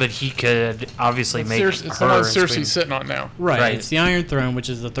throne, but he could obviously make It's her. the one his queen. Cersei's sitting on now. Right, Right. it's the Iron Throne, which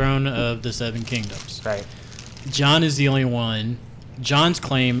is the throne of the Seven Kingdoms. Right. Jon is the only one. Jon's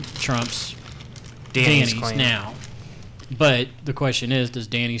claim trumps Dany's Dany's claim. now. But the question is, does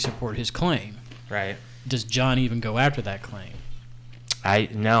Dany support his claim? Right. Does Jon even go after that claim? I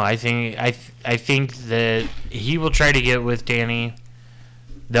think that he will try to get with Dany.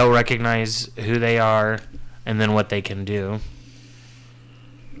 They'll recognize who they are and then what they can do.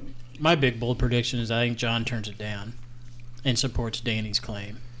 My big bold prediction is I think Jon turns it down and supports Dany's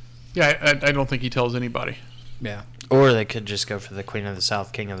claim. Yeah, I don't think he tells anybody. Yeah. Or they could just go for the Queen of the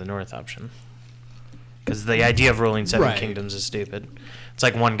South, King of the North option. Because the idea of ruling seven Right. kingdoms is stupid. It's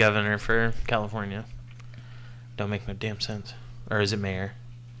like one governor for California. Don't make no damn sense. Or is it mayor?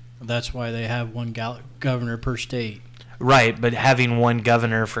 That's why they have one governor per state. Right, but having one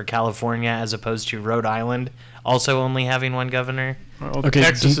governor for California as opposed to Rhode Island, also only having one governor. Well, Okay,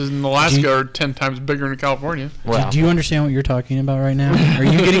 Texas do- and Alaska do you- are 10 times bigger than California. Well, Do you understand what you're talking about right now? Are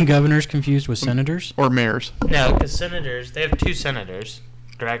you getting governors confused with senators? Or mayors. no, because senators, they have two senators,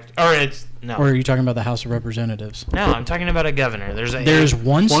 correct? Or it's no, Or are you talking about the House of Representatives? no. I'm talking about a governor. There's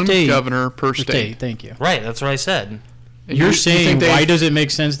one One state governor per per state. Thank you. right. That's what I said. And You're you saying think they- why does it make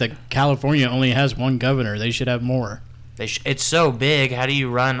sense that California only has one governor? They should have more. It's so big. How do you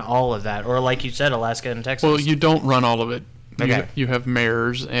run all of that? Or like you said, Alaska and Texas. Well, you don't run all of it. Okay. You have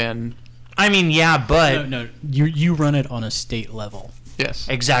mayors and... I mean, yeah, but No, you run it on a state level. Yes.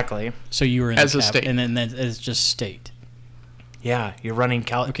 exactly. So you were in As the a state. and then it's just state. Yeah, you're running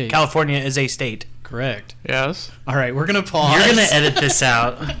Okay. California is a state. Correct. Yes. All right, we're gonna pause. You're gonna edit this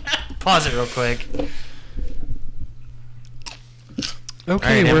out. Pause it real quick.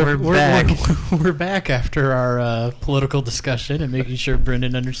 Okay, All right, and we're back. We're back after our political discussion and making sure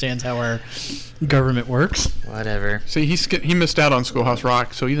Brendan understands how our government works. Whatever. See, he missed out on Schoolhouse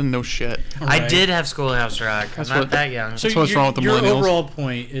Rock, so he didn't know shit. I Right. did have Schoolhouse Rock. I'm That's not what- that young. So That's what's wrong with the your millennials. overall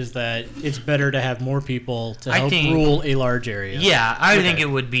point is that it's better to have more people to I help think- rule a large area. Yeah, I Okay. think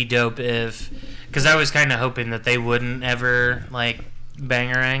it would be dope if, because I was kind of hoping that they wouldn't ever like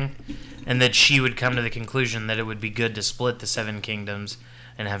bangerang, and that she would come to the conclusion that it would be good to split the Seven Kingdoms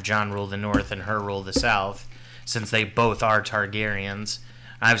and have Jon rule the North and her rule the South, since they both are Targaryens.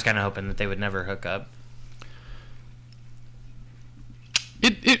 I was kind of hoping that they would never hook up.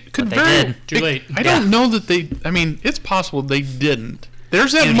 It could But they very... did. Too late. I don't know that they... I mean, it's possible they didn't.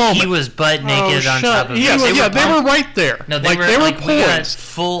 There's that Dude, moment. he was butt naked on top of Yes, her. they were right there. No, they like, were they were like we got poised.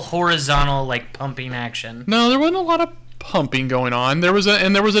 full horizontal like pumping action. No, there wasn't a lot of pumping going on. There was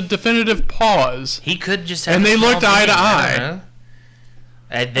a definitive pause. He could just have. And a they small looked eye to dick, I eye. don't know.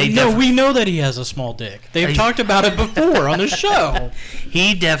 They No, we know that he has a small dick. They've I- talked about it before on the show.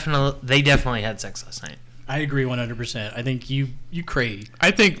 They definitely had sex last night. I agree 100%. I think you crazy.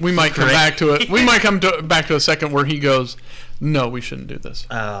 I think we might come Correct. back to it. We might come back to a second where he goes, "No, we shouldn't do this."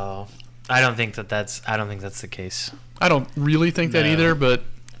 Oh, I don't think that's the case. I don't really think that No. either, but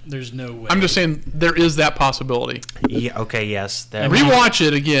There's no way. I'm just saying there is that possibility. Yeah. Okay. Yes. I mean- Rewatch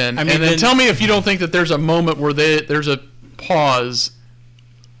it again, I mean, and then then- tell me if you don't think that there's a moment where there's a pause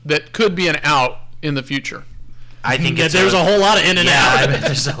that could be an out in the future. I think that it's there's a whole lot of in and yeah. I out. bet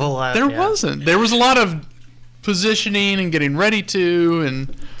there's a whole lot. There yeah. wasn't. There was a lot of positioning and getting ready to,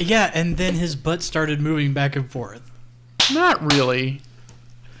 and Yeah, and then his butt started moving back and forth. not really.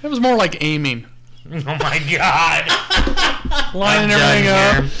 It was more like aiming. Oh my God! Lining everything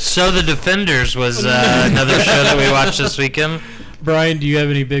up. So The Defenders was another show that we watched this weekend. Brian, do you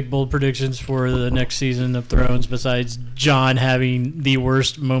have any big bold predictions for the next season of Thrones besides Jon having the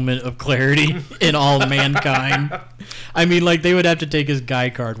worst moment of clarity in all mankind? I mean, like, they would have to take his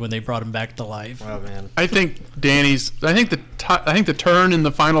guy card when they brought him back to life. Oh man! I think the turn in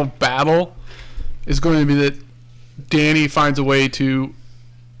the final battle is going to be that Dany finds a way to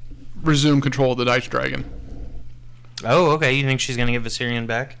resume control of the Ice Dragon. Oh, okay. You think she's gonna give Viserion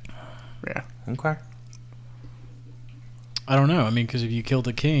back? Yeah. Okay. I don't know. I mean, because if you kill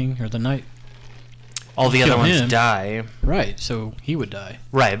the king or the knight, All the other kill ones him. die. Right, so he would die.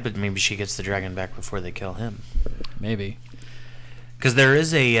 Right, but maybe she gets the dragon back before they kill him. Maybe. Because there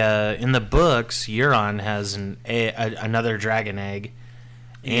is in the books, Euron has another dragon egg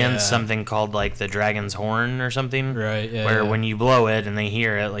and something called like the dragon's horn or something. Right, yeah. Where when you blow it and they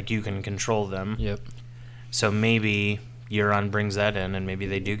hear it, like you can control them. Yep. So maybe Euron brings that in and maybe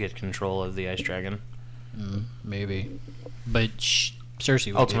they do get control of the ice dragon. Maybe. But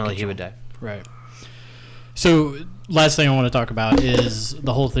Cersei would Ultimately, get he would control. die. Right. So, last thing I want to talk about is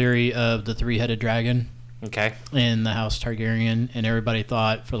the whole theory of the three-headed dragon Okay. in the House Targaryen, and everybody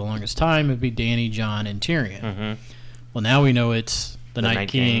thought for the longest time it'd be Dany, Jon, and Tyrion. Mm-hmm. Well, now we know it's the Night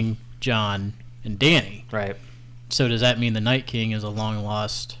King, King, Jon, and Dany. Right. So does that mean the Night King is a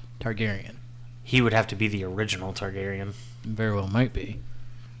long-lost Targaryen? He would have to be the original Targaryen. Very well might be.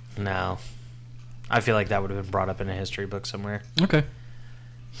 No. I feel like that would have been brought up in a history book somewhere. Okay.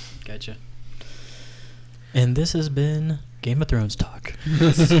 Gotcha. And this has been Game of Thrones talk.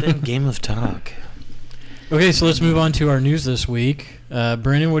 This has been Game of Talk. Okay, so let's move on to our news this week.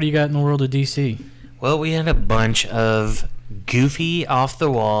 Brandon, what do you got in the world of DC? Well, we had a bunch of goofy,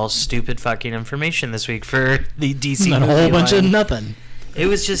 off-the-wall, stupid fucking information this week for the DC Not a movie whole bunch of line. nothing. It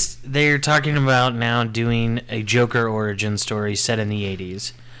was just, they're talking about now doing a Joker origin story set in the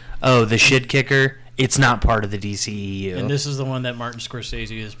 80s. Oh, the shit kicker, it's not part of the DCEU. And this is the one that Martin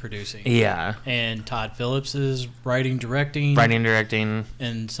Scorsese is producing. Yeah. And Todd Phillips is writing, directing.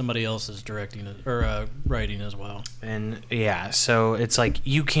 And somebody else is directing or writing as well. And yeah, so it's like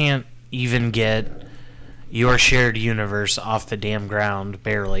you can't even get your shared universe off the damn ground,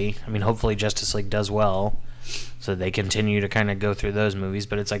 barely. I mean, hopefully Justice League does well, so they continue to kind of go through those movies.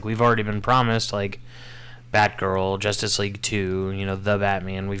 But it's like we've already been promised, like, Batgirl, Justice League 2, the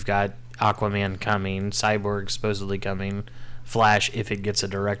Batman. We've got Aquaman coming, Cyborg supposedly coming, Flash if it gets a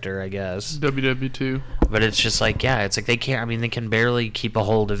director, I guess. WW2. But it's just like, yeah, it's like they can't, I mean, they can barely keep a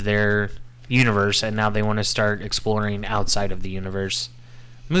hold of their universe, and now they want to start exploring outside of the universe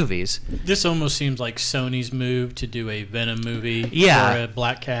movies. This almost seems like Sony's move to do a Venom movie. Yeah. Or a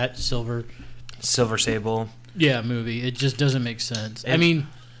Black Cat, Silver Sable. Yeah, movie. It just doesn't make sense. I mean,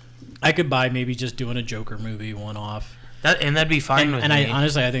 I could buy maybe just doing a Joker movie one-off. That'd be fine with me. And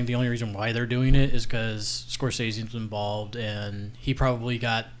honestly, I think the only reason why they're doing it is because Scorsese's involved, and he probably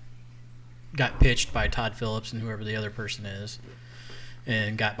got pitched by Todd Phillips and whoever the other person is,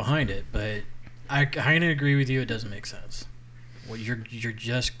 and got behind it. But I kind of agree with you; it doesn't make sense. Well, you're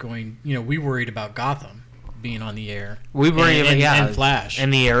just going. We worried about Gotham being on the air. We worry about and Flash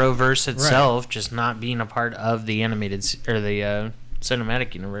and the Arrowverse itself just not being a part of the animated or the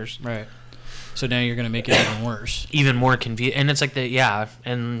cinematic universe. Right. So now you're going to make it even worse. Even more confused. And it's like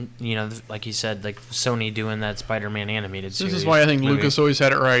and like you said, like Sony doing that Spider-Man animated series. This is why I think Lucas always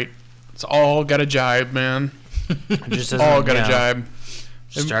had it right. It's all got a jibe, man. It just all got a jibe.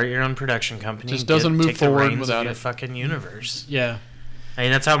 Start your own production company. Just doesn't move take the forward reins without of your it. fucking universe. Yeah. I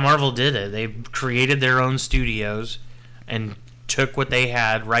mean, that's how Marvel did it. They created their own studios and took what they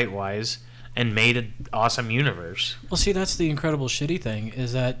had right-wise and made an awesome universe. Well, see, that's the incredible shitty thing,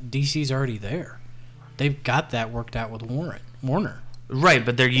 is that DC's already there. They've got that worked out with Warner. Right,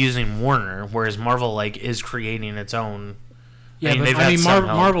 but they're using Warner, whereas Marvel is creating its own. Yeah, but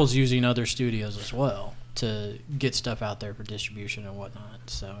Marvel's using other studios as well to get stuff out there for distribution and whatnot.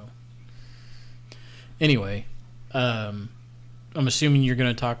 So, anyway, I'm assuming you're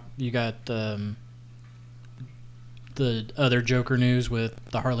going to talk. You got the other Joker news with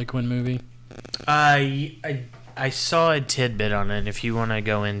the Harley Quinn movie. I saw a tidbit on it. If you want to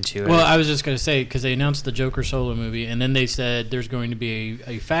go into it. Well, I was just going to say, because they announced the Joker solo movie, and then they said there's going to be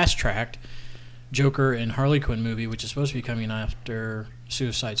a fast-tracked Joker and Harley Quinn movie, which is supposed to be coming after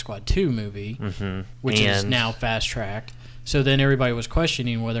Suicide Squad 2 movie, which is now fast-tracked. So then everybody was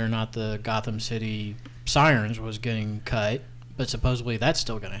questioning whether or not the Gotham City Sirens was getting cut, but supposedly that's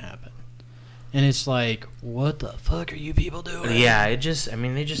still going to happen. And it's like, what the fuck are you people doing? Yeah, they just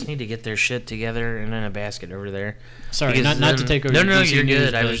need to get their shit together and in a basket over there. Sorry, not to take over. No, DC you're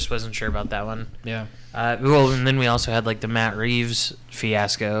news, good. I just wasn't sure about that one. Yeah. Well, and then we also had like the Matt Reeves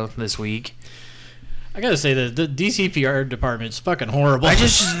fiasco this week. I gotta say that the DC PR department's fucking horrible.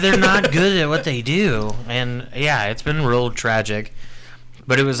 They're not good at what they do, and yeah, it's been real tragic.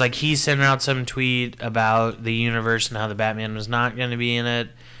 But it was like he sent out some tweet about the universe and how the Batman was not going to be in it.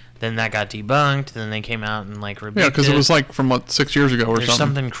 Then that got debunked. Then they came out and like rebuked it. Yeah, because it was like from 6 years ago or There's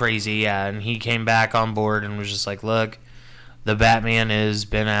something. something crazy, yeah. And he came back on board and was just like, "Look, the Batman is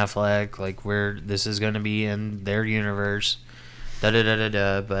Ben Affleck. Like, this is going to be in their universe." Da da da da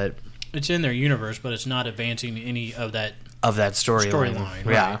da. But it's in their universe, but it's not advancing any of that storyline.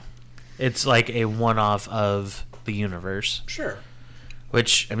 Right. Yeah, it's like a one-off of the universe. Sure.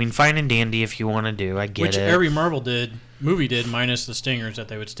 Which, I mean, fine and dandy if you want to do. I get it. Which every Marvel movie did, minus the stingers that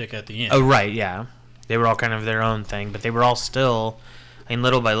they would stick at the end. Oh, right, yeah. They were all kind of their own thing, but they were all still, I mean,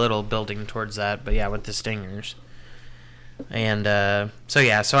 little by little building towards that. But yeah, with the stingers. And so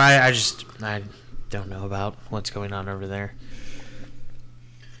I don't know about what's going on over there.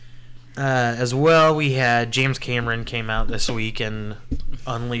 As well, we had James Cameron came out this week and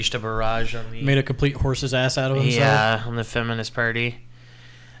unleashed a barrage on the... Made a complete horse's ass out of himself? Yeah, on the Feminist Party.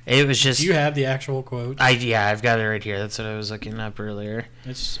 It was just... Do you have the actual quote? I've got it right here. That's what I was looking up earlier.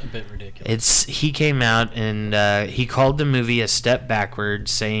 It's a bit ridiculous. He came out and he called the movie a step backward,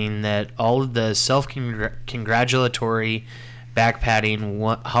 saying that all of the self-congratulatory back-patting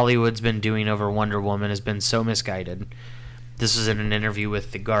Hollywood's been doing over Wonder Woman has been so misguided. This was in an interview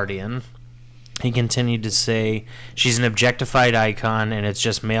with The Guardian. He continued to say, she's an objectified icon and it's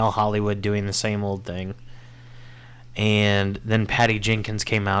just male Hollywood doing the same old thing. And then Patty Jenkins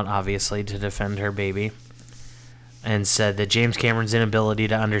came out, obviously, to defend her baby and said that James Cameron's inability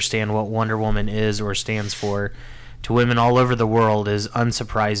to understand what Wonder Woman is or stands for to women all over the world is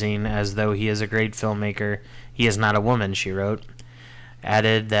unsurprising, as though he is a great filmmaker. He is not a woman, she wrote.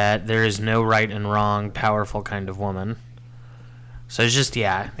 Added that there is no right and wrong, powerful kind of woman. So it's just,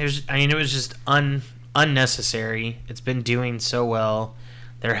 it was just unnecessary. It's been doing so well.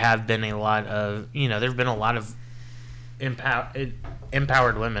 There have been a lot of,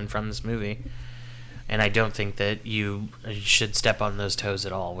 empowered women from this movie, and I don't think that you should step on those toes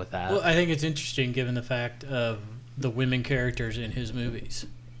at all with that. Well, I think it's interesting given the fact of the women characters in his movies.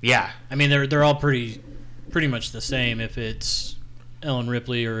 Yeah, I mean they're all pretty much the same. If it's Ellen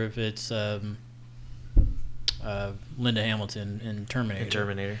Ripley or if it's Linda Hamilton in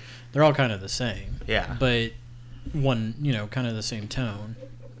Terminator. They're all kind of the same. Yeah, but one, kind of the same tone.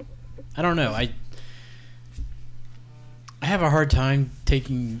 I don't know. I have a hard time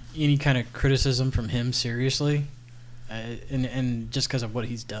taking any kind of criticism from him seriously, and just because of what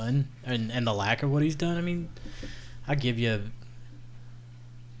he's done and the lack of what he's done. I mean, I give you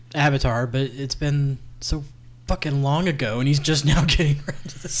Avatar, but it's been so fucking long ago, and he's just now getting around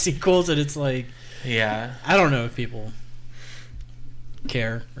to the sequels, and it's like, yeah, I don't know if people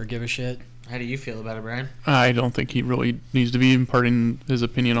care or give a shit. How do you feel about it, Brian? I don't think he really needs to be imparting his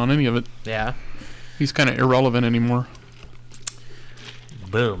opinion on any of it. Yeah, he's kind of irrelevant anymore.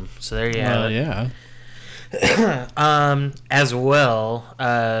 Boom. So there you have it. Yeah. As well,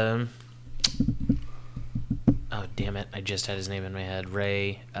 oh damn it! I just had his name in my head.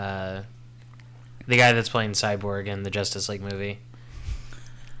 Ray, the guy that's playing Cyborg in the Justice League movie.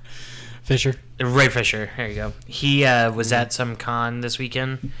 Fisher. Ray Fisher. There you go. He was at some con this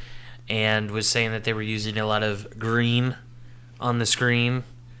weekend and was saying that they were using a lot of green on the screen,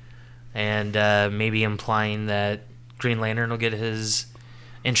 and maybe implying that Green Lantern will get his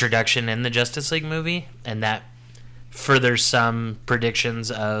introduction in the Justice League movie, and that furthers some predictions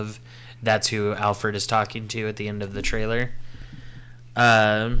of that's who Alfred is talking to at the end of the trailer,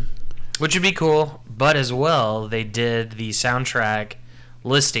 which would be cool. But as well, they did the soundtrack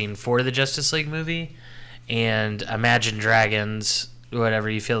listing for the Justice League movie, and Imagine Dragons, whatever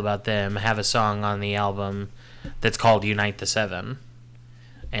you feel about them, have a song on the album that's called Unite the Seven,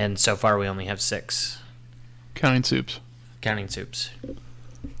 and so far we only have 6. Counting Soups.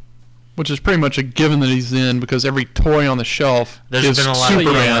 Which is pretty much a given that he's in, because every toy on the shelf is been a lot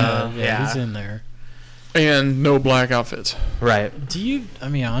Superman. Yeah, he's in there. And no black outfits. Right. Do you,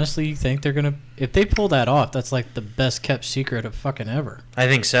 honestly think they're going to, if they pull that off, that's like the best kept secret of fucking ever. I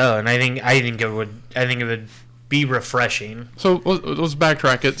think so, and I think it would be refreshing. So let's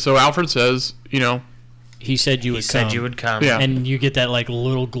backtrack it. So Alfred says, he said you would come. He said you would come. Yeah. And you get that like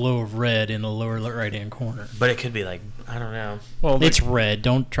little glow of red in the lower right-hand corner. But it could be like, I don't know. Well, It's red.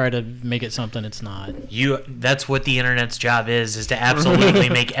 Don't try to make it something it's not. That's what the internet's job is to absolutely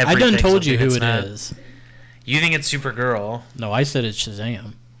make I everything done told you something who it's it not. is. You think it's Supergirl. No, I said it's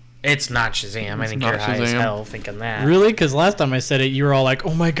Shazam. It's not Shazam. I It's think not you're high as Shazam. hell thinking that. Really? Because last time I said it, you were all like,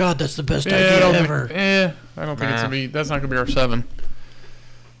 "Oh my god, that's the best idea ever." I don't think it's gonna be. That's not gonna be our 7.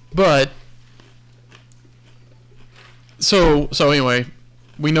 But so anyway,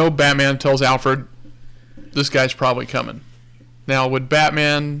 we know Batman tells Alfred, "This guy's probably coming." Now, would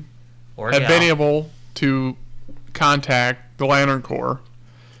Batman Or have Gal. been able to contact the Lantern Corps, or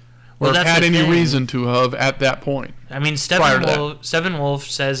Well, have that's had the any thing. reason to have at that point? I mean, Prior to that. Steppenwolf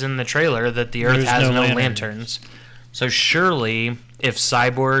says in the trailer that the Earth There's has no no lanterns. lanterns. So surely, if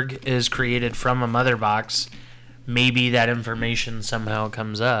Cyborg is created from a mother box, maybe that information somehow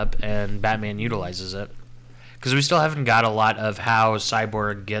comes up and Batman utilizes it. Because we still haven't got a lot of how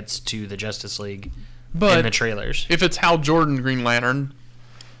Cyborg gets to the Justice League in the But trailers. if it's Hal Jordan Green Lantern,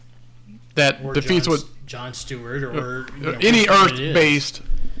 that Or defeats what John Stewart or any Earth-based.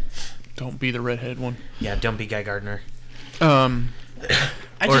 Don't be the redhead one. Yeah, don't be Guy Gardner. I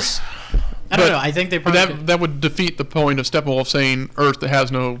or- don't but- know. I think they But probably. that would defeat the point of Steppenwolf saying Earth that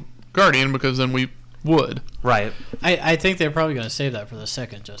has no Guardian, because then we would. Right. I think they're probably going to save that for the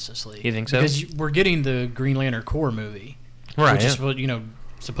second Justice League. You think so? Because we're getting the Green Lantern Corps movie, Right. which is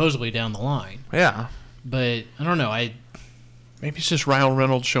supposedly down the line. Yeah. But I don't know. Maybe it's just Ryan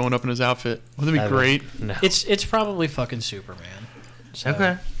Reynolds showing up in his outfit. Wouldn't that be great? No. It's probably fucking Superman. So,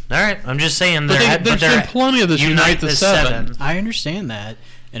 Okay. All right. I'm just saying But there there's been plenty of this Unite the Seven. I understand that,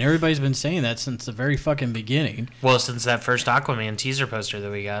 and everybody's been saying that since the very fucking beginning. Well, since that first Aquaman teaser poster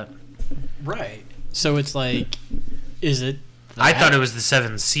that we got. Right. So it's like, is it? I thought it was the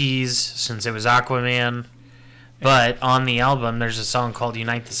Seven Seas since it was Aquaman. But on the album, there's a song called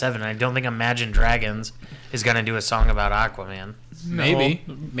Unite the Seven. I don't think Imagine Dragons is going to do a song about Aquaman.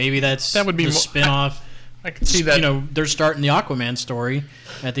 Maybe that would be the mo- spin-off. I can see that. They're starting the Aquaman story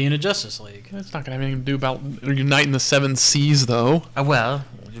at the end of Justice League. That's not going to have anything to do about uniting the 7 seas, though. Well,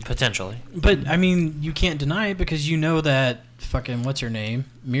 potentially. But, I mean, you can't deny it because you know that fucking, what's her name?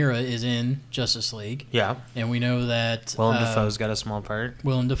 Mira is in Justice League. Yeah. And we know that... Willem Dafoe's got a small part.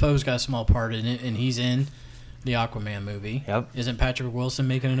 Willem Dafoe's got a small part in it, and he's in the Aquaman movie. Yep. Isn't Patrick Wilson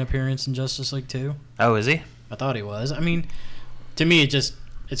making an appearance in Justice League 2? Oh, is he? I thought he was. I mean, to me,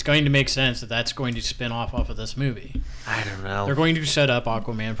 it's going to make sense that that's going to spin off of this movie. I don't know. They're going to set up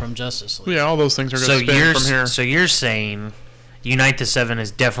Aquaman from Justice League. Yeah, all those things are going to spin from here. So you're saying Unite the Seven is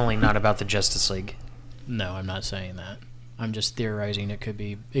definitely not about the Justice League? No, I'm not saying that. I'm just theorizing it could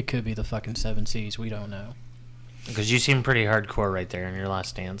be the fucking 7 Seas. We don't know. Because you seem pretty hardcore right there in your last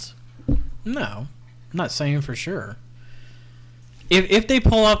stance. No, I'm not saying for sure. If they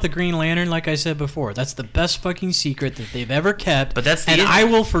pull off the Green Lantern, like I said before, that's the best fucking secret that they've ever kept. But that's the and I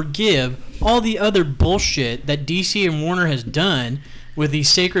will forgive all the other bullshit that DC and Warner has done with these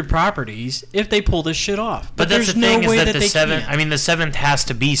sacred properties if they pull this shit off. But that's there's the thing no way is that the they seventh. can't. I mean, the seventh has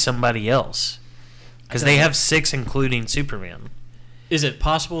to be somebody else because they have 6, including Superman. Is it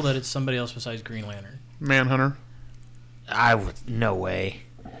possible that it's somebody else besides Green Lantern? Manhunter. No way.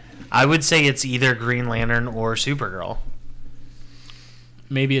 I would say it's either Green Lantern or Supergirl.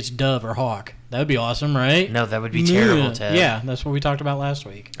 Maybe it's Dove or Hawk. That would be awesome, right? No, that would be terrible, Ted. Yeah, that's what we talked about last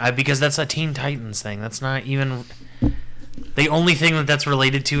week. Because that's a Teen Titans thing. That's not even... The only thing that's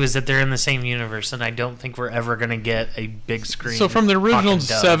related to is that they're in the same universe, and I don't think we're ever going to get a big screen. So from the original Hawk and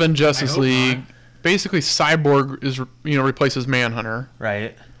Dove. 7 Justice I hope League, not. basically Cyborg is replaces Manhunter,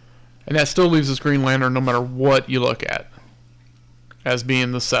 Right. and that still leaves us Green Lantern no matter what you look at as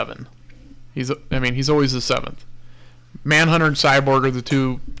being the 7. He's always the 7th. Manhunter and Cyborg are the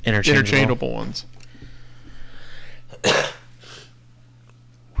two interchangeable ones.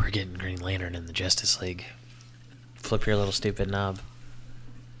 We're getting Green Lantern in the Justice League. Flip your little stupid knob.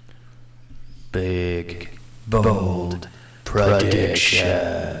 Big, bold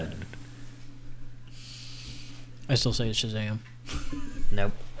prediction. I still say it's Shazam.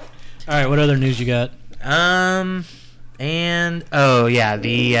 Nope. All right, what other news you got? The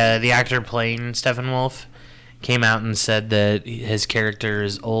actor playing Steppenwolf came out and said that his character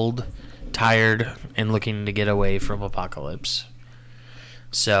is old, tired, and looking to get away from Apocalypse.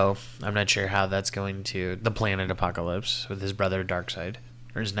 So, I'm not sure how that's going to... The planet Apocalypse with his brother Darkseid.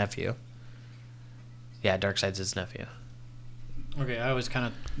 Or his nephew. Yeah, Darkseid's his nephew. Okay, I always kind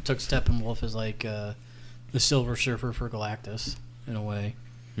of took Steppenwolf as like the Silver Surfer for Galactus, in a way.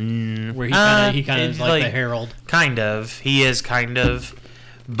 Where he kind of is like the Herald. Kind of. He is kind of.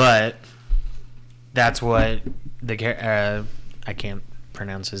 But that's what the I can't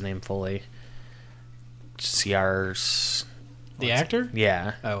pronounce his name fully. CR's The actor?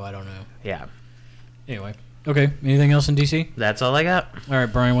 Yeah. Oh, I don't know. Yeah. Anyway. Okay. Anything else in DC? That's all I got. All right,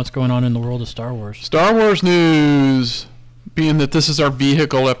 Brian, what's going on in the world of Star Wars? Star Wars news. Being that this is our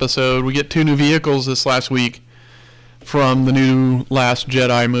vehicle episode, we get 2 new vehicles this last week from the new Last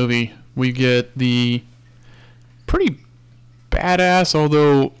Jedi movie. We get the pretty badass,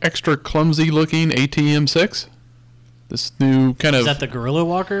 although extra clumsy looking ATM-6. This new kind of... Is that the Gorilla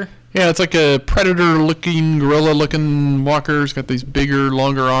Walker? Yeah, it's like a predator-looking, gorilla-looking walker. It's got these bigger,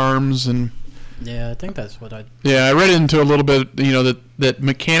 longer arms, and... Yeah, I think that's what I... Yeah, I read into a little bit, you know, that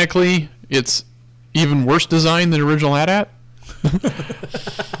mechanically it's even worse design than the original AT-AT.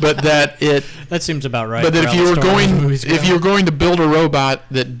 But that it... That seems about right. But that if you were going to build a robot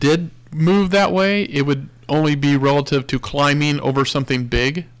that did move that way, it would only be relative to climbing over something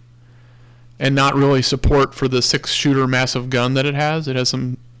big and not really support for the 6-shooter massive gun that it has. It has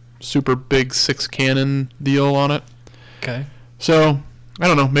some super big 6-cannon deal on it. Okay. So, I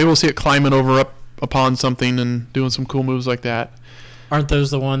don't know. Maybe we'll see it climbing up upon something and doing some cool moves like that. Aren't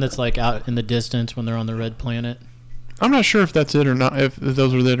those the one that's like out in the distance when they're on the red planet? I'm not sure if that's it or not, if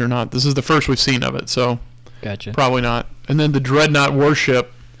those are it or not. This is the first we've seen of it, so gotcha. Probably not. And then the Dreadnought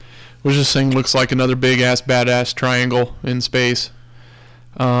warship, which this thing looks like another big-ass, badass triangle in space.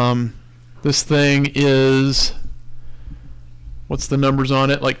 This thing is... What's the numbers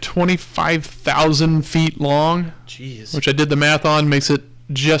on it? Like 25,000 feet long. Jeez. Which I did the math on, makes it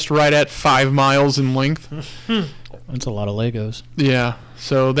just right at 5 miles in length. That's a lot of Legos. Yeah,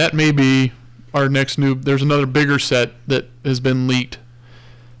 so that may be our next new... There's another bigger set that has been leaked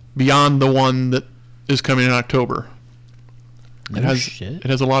beyond the one that is coming in October. It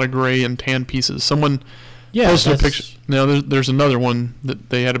has a lot of gray and tan pieces. Someone posted a picture. No, there's another one that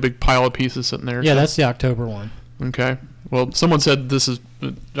they had a big pile of pieces sitting there. Yeah, that's the October one. Okay. Well, someone said this is...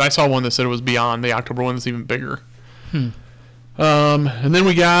 I saw one that said it was beyond the October one that's even bigger. And then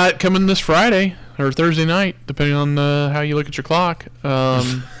we got coming this Friday or Thursday night, depending on how you look at your clock.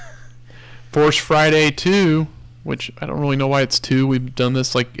 Force Friday 2, which I don't really know why it's 2. We've done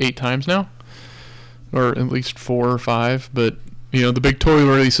this like 8 times now, or at least 4 or 5. But you know, the big toy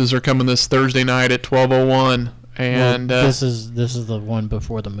releases are coming this Thursday night at 12:01, and this is the one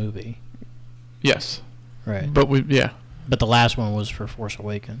before the movie. Yes. Right. But But the last one was for Force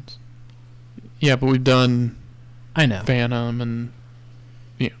Awakens. Yeah, but we've done... I know. Phantom and...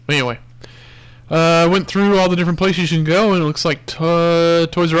 Yeah, anyway. Went through all the different places you can go, and it looks like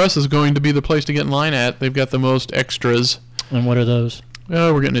Toys R Us is going to be the place to get in line at. They've got the most extras. And what are those?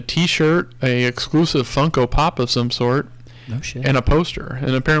 We're getting a T-shirt, a exclusive Funko Pop of some sort. No shit. And a poster.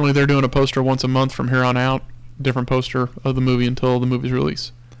 And apparently they're doing a poster once a month from here on out. Different poster of the movie until the movie's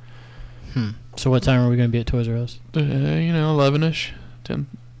release. So what time are we going to be at Toys R Us? 11-ish.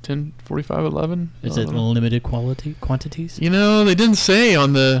 10:45, 11. Is it limited quantities? You know, they didn't say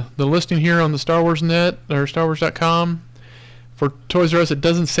on the listing here on the Star Wars Net or StarWars.com. For Toys R Us, it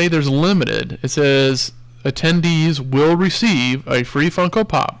doesn't say there's limited. It says attendees will receive a free Funko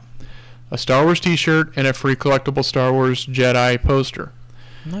Pop, a Star Wars T-shirt, and a free collectible Star Wars Jedi poster.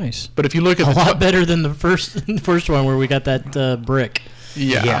 Nice. But if you look at a lot better than the first one where we got that brick.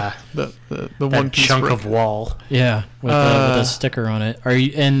 Yeah. The one piece chunk brick of wall. Yeah, with a sticker on it.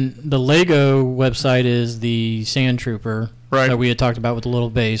 And the Lego website is the Sand Trooper that we had talked about with the little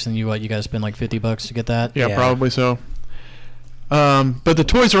base, and you guys spend like $50 to get that? Yeah, probably so. But the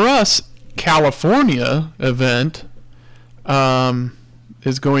Toys R Us California event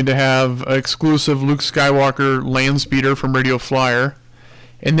is going to have an exclusive Luke Skywalker land speeder from Radio Flyer.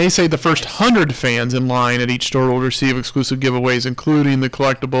 And they say the first 100 fans in line at each store will receive exclusive giveaways, including the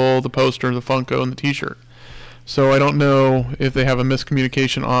collectible, the poster, the Funko, and the T-shirt. So I don't know if they have a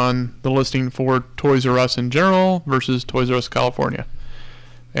miscommunication on the listing for Toys R Us in general versus Toys R Us California.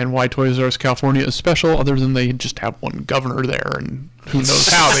 And why Toys R Us California is special, other than they just have one governor there, and who knows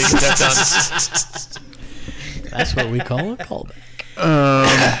how they get that done. That's what we call a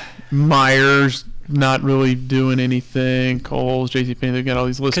callback. Myers... not really doing anything. Kohl's, JCPenney, they've got all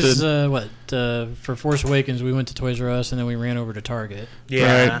these listed. Because for Force Awakens, we went to Toys R Us and then we ran over to Target.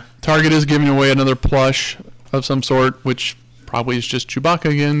 Yeah. Right. Target is giving away another plush of some sort, which probably is just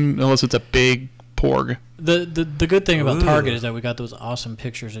Chewbacca again, unless it's a big Porg. The good thing about Target is that we got those awesome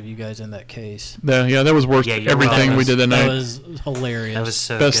pictures of you guys in that case. Yeah, that was worth everything we did that night. That was hilarious. That was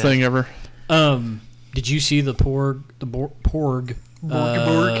so best good. thing ever. Did you see the Porg? Borgy.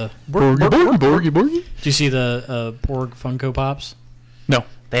 Did you see the Porg Funko Pops? No.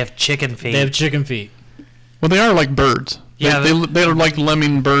 They have chicken feet. They have chicken feet. Well, they are like birds. Yeah, they're like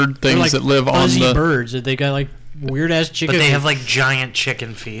lemming bird things like that live on fuzzy the birds. They got like weird ass chicken. but they feet. have like giant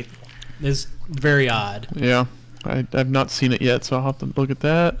chicken feet. It's very odd. Yeah, I've not seen it yet, so I'll have to look at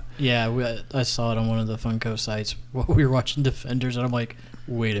that. Yeah, I saw it on one of the Funko sites while we were watching Defenders, and I'm like,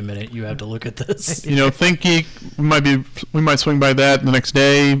 wait a minute, you have to look at this. You know, Think Geek, we might swing by that the next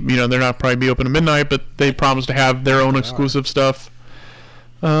day. You know, they're not probably be open at midnight, but they promise to have their own exclusive stuff.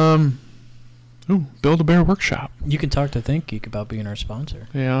 Build-A-Bear Workshop. You can talk to Think Geek about being our sponsor.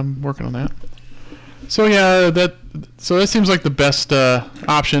 Yeah, I'm working on that. So yeah, that seems like the best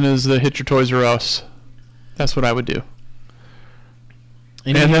option is the Hit Your Toys R Us. That's what I would do.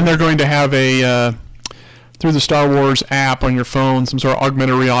 And then they're going to have a through the Star Wars app on your phone, some sort of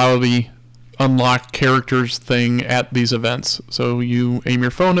augmented reality unlock characters thing at these events. So you aim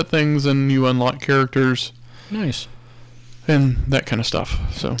your phone at things and you unlock characters. Nice. And that kind of stuff.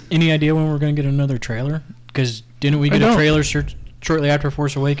 So. Any idea when we're going to get another trailer? Because didn't we get a trailer shortly after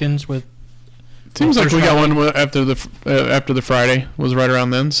Force Awakens with? Seems like we got one after the Friday was right around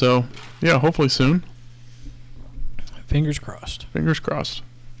then. So yeah, hopefully soon. Fingers crossed. Fingers crossed.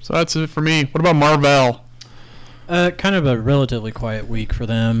 So that's it for me. What about Marvel? Kind of a relatively quiet week for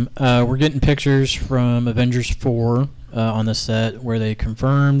them. We're getting pictures from Avengers 4 on the set where they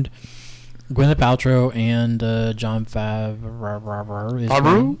confirmed Gwyneth Paltrow and Jon Favreau is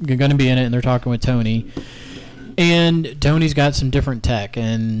going to be in it, and they're talking with Tony. And Tony's got some different tech,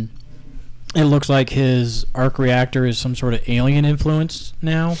 and it looks like his arc reactor is some sort of alien influence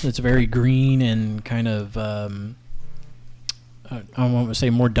now. It's very green and kind of, I want to say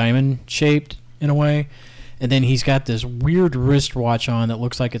more diamond-shaped in a way. And then he's got this weird wristwatch on that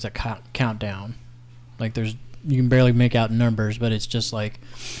looks like it's a countdown. Like you can barely make out numbers, but it's just like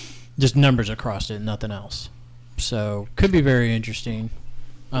just numbers across it, nothing else. So could be very interesting.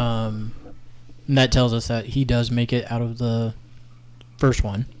 And that tells us that he does make it out of the first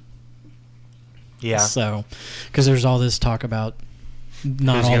one. Yeah. So, because there's all this talk about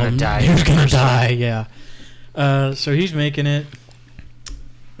not all of them. Who's gonna die? Yeah. So he's making it.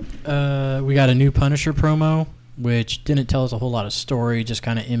 We got a new Punisher promo, which didn't tell us a whole lot of story, just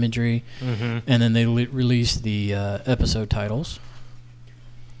kind of imagery. Mm-hmm. And then they released the episode titles.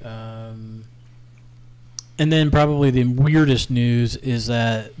 And then probably the weirdest news is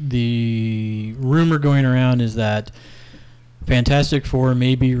that the rumor going around is that Fantastic Four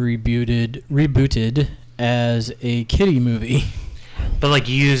may be rebooted as a kiddie movie. But like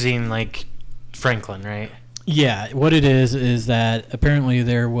using like Franklin, right? Yeah, what it is that apparently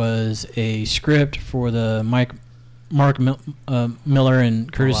there was a script for the Mark Miller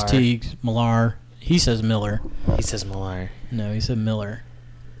and Curtis Teague Millar. He says Miller. He says Millar. No, he said Miller.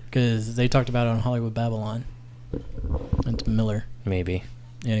 Because they talked about it on Hollywood Babylon. It's Miller. Maybe.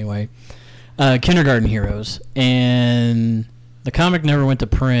 Anyway. Kindergarten Heroes. And the comic never went to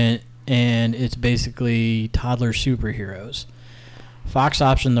print, and it's basically toddler superheroes. Fox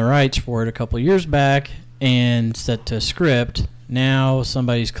optioned the rights for it a couple years back and set to script. Now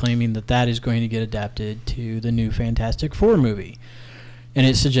somebody's claiming that is going to get adapted to the new Fantastic Four movie. And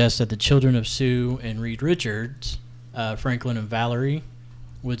it suggests that the children of Sue and Reed Richards, Franklin and Valerie,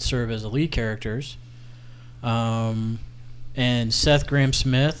 would serve as the lead characters. And Seth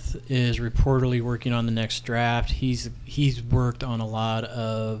Grahame-Smith is reportedly working on the next draft. He's worked on a lot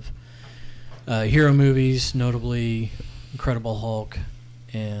of hero movies, notably Incredible Hulk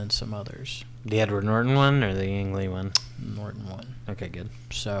and some others. The Edward Norton one or the Ang Lee one? Norton one. Okay, good.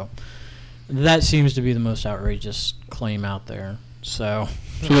 So that seems to be the most outrageous claim out there. So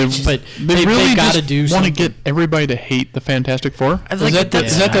they really got to do something. Want to get everybody to hate the Fantastic Four? Is that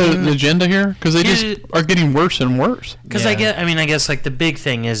the agenda here? Because they just are getting worse and worse. Because I guess like the big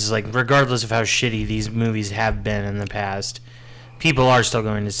thing is like regardless of how shitty these movies have been in the past, people are still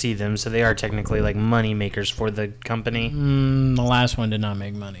going to see them, so they are technically like money makers for the company. The last one did not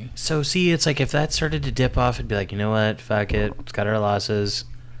make money. So see, it's like if that started to dip off, it'd be like, you know what, fuck it, it's got our losses.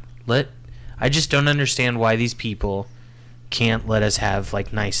 I just don't understand why these people can't let us have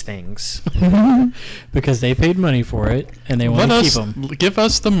like nice things. Because they paid money for it and they want to keep them. Give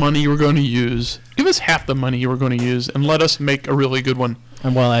us the money you were going to use. Give us half the money you were going to use and let us make a really good one.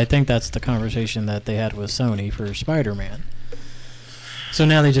 And well, I think that's the conversation that they had with Sony for Spider-Man. So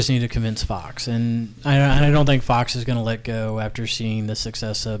now they just need to convince Fox, and I don't think Fox is going to let go after seeing the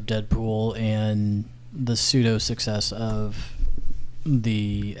success of Deadpool and the pseudo success of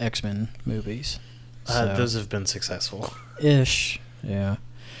the X-Men movies. Those have been successful. Ish, yeah.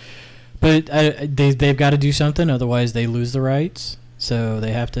 But they've got to do something, otherwise they lose the rights. So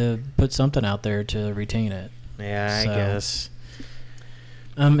they have to put something out there to retain it. Yeah, I guess.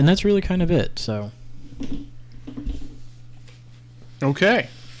 And that's really kind of it. So Okay.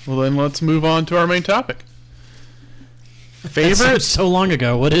 Well, then let's move on to our main topic. Favorite? So long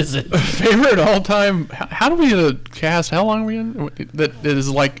ago. What is it? Favorite all-time... How do we cast? How long are we in? That is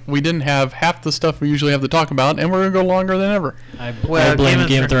like we didn't have half the stuff we usually have to talk about, and we're going to go longer than ever. I blame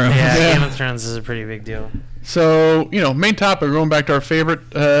Game of Thrones. Yeah, Game of Thrones is a pretty big deal. So, main topic, we're going back to our favorite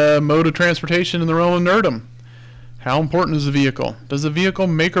mode of transportation in the realm of nerdom. How important is the vehicle? Does the vehicle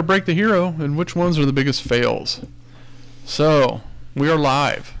make or break the hero, and which ones are the biggest fails? So, we are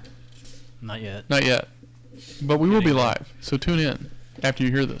live. Not yet. Not yet. But we will be live, so tune in after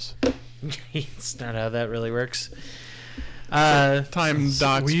you hear this. It's not how that really works. Time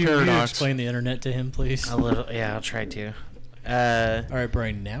docs Will you paradox. explain the internet to him, please? A little, yeah, I'll try to. All right,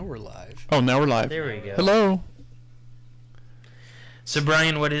 Brian, now we're live. Oh, now we're live. There we go. Hello. So,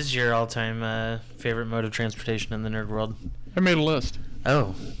 Brian, what is your all-time favorite mode of transportation in the nerd world? I made a list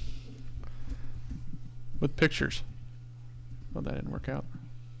Oh. with pictures. Oh, that didn't work out.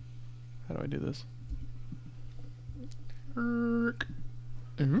 How do I do this? Ooh,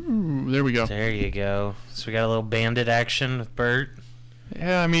 there we go. There you go. So we got a little bandit action with Bert.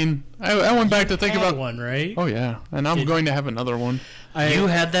 Yeah, I mean, I went back to think about one, right? Oh yeah, and I'm going to have another one. You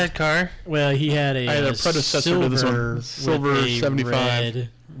had that car? Well, he had a, I had a predecessor to this one. Silver with a 75.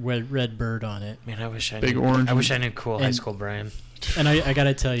 red bird on it. Man, I wish I Big knew. orange I wish I one. knew cool high school Brian. And I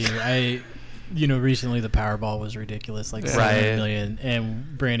gotta tell you, recently the Powerball was ridiculous, like Yeah. 7 million.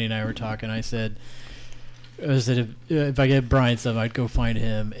 And Brandy and I were talking. I said if I get Brian stuff, I'd go find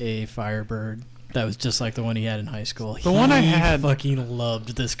him a Firebird that was just like the one he had in high school. The one I had- fucking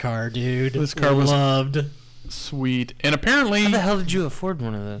loved this car, dude. This car was loved. Sweet, and apparently, How the hell did you afford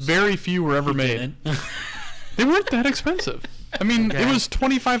one of those? very few were ever made. They weren't that expensive. I mean, Okay. it was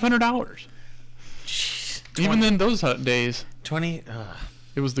 $2,500. Jeez, Even in those days, 20.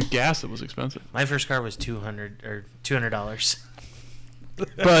 it was the gas that was expensive. My first car was $200.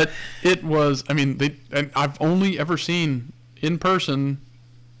 But it was. I mean, and I've only ever seen in person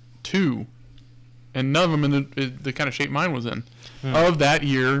 2, and none of them in the kind of shape mine was in. Of that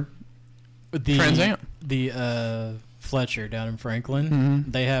year, Trans Am. The Fletcher down in Franklin,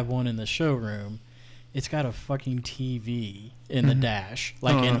 Mhm. they have one in the showroom. It's got a fucking TV in the dash,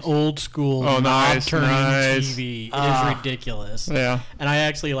 like an nice. old school Oh, nice, turning nice. TV. It is ridiculous. Yeah. And I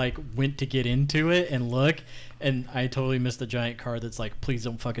actually went to get into it and look, and I totally missed the giant car that's like, please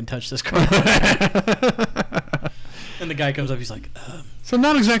don't fucking touch this car. And the guy comes up, he's like, So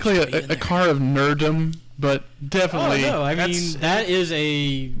not exactly Be in a there. car of nerdom, but definitely oh no, I That's- mean that is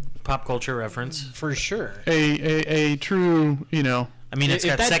a Pop culture reference. for sure. a true, I mean, it's If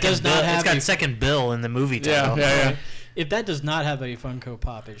got that second does bill. not It's have got a- second bill in the movie Yeah, title. yeah. If that does not have a Funko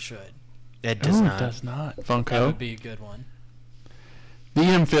Pop, it should. It does Ooh, not. It does not. That Funko. would be a good one. The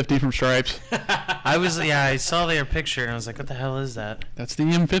M50 from Stripes. I saw their picture and I was like, what the hell is that? That's the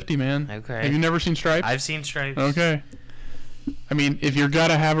M50, man. Okay. Have you never seen Stripes? I've seen Stripes. Okay. I mean, if you're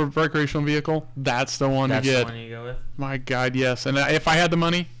gonna have a recreational vehicle, that's the one That's to the get. one you go with. My God, yes. And if I had the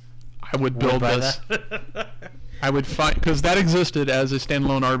money, I would build Buy this. that? I would find because that existed as a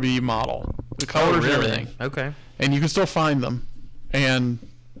standalone RV model, the colors and everything, Okay. and you can still find them. And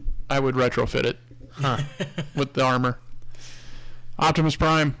I would retrofit it Huh. with the armor. Optimus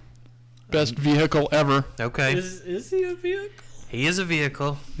Prime, best vehicle ever. Okay. Is he a vehicle? He is a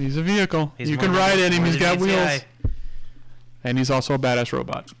vehicle. He's a vehicle. He's You more can than- ride in him. more He's than got meets the wheels, eye. and he's also a badass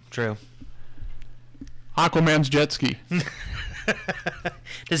robot. True. Aquaman's jet ski.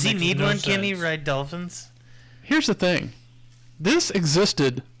 Does he Makes need no one? Can he sense. ride dolphins? Here's the thing. This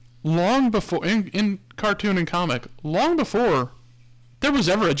existed long before in cartoon and comic, long before there was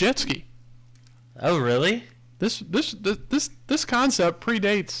ever a jet ski. Oh, really? This concept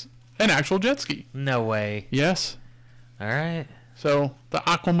predates an actual jet ski. No way. Yes. All right. So the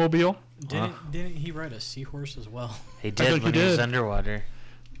Aquamobile, Didn't he ride a seahorse as well? He think did he when he was did. underwater.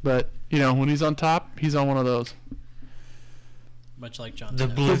 but when he's on top, he's on one of those. Much like John The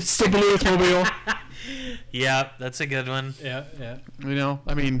Snow. blue- It's the Bluesmobile. Yeah, that's a good one. Yeah, yeah.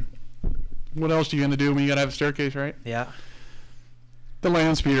 I mean, what else are you gonna do when you gotta have a staircase, right? Yeah. The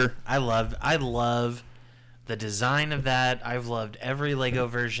land speeder. I love the design of that. I've loved every Lego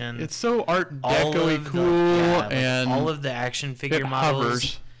version. It's so Art all Deco-y of cool, like and all of the action figure it models.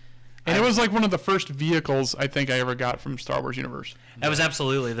 hovers. And it was like one of the first vehicles I think I ever got from Star Wars Universe. That was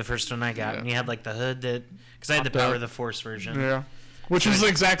absolutely the first one I got, Yeah. and you had like the hood that because I had the Popped Power out. of the Force version. Yeah. Which is the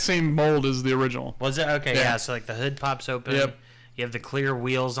exact same mold as the original. Was it okay? Yeah. Yeah. So like the hood pops open. Yep. You have the clear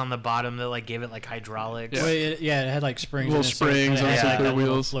wheels on the bottom that like gave it like hydraulics. Yeah. Wait, it had like springs. Little in it, so it springs kinda on had some like clear that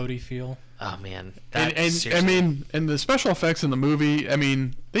little wheels. floaty feel. Oh man. And I seriously- mean, and the special effects in the movie, I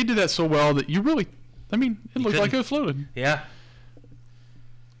mean, they did that so well that you really, it looked like couldn't- it floated. Yeah.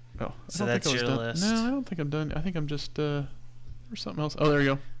 Oh, So I don't think that's I was your done. list. No, I don't think I'm done. I think I'm just there's something else. Oh, there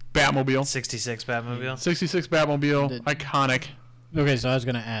you go. Batmobile. 66 Batmobile. 66 Batmobile. Iconic. Okay, so I was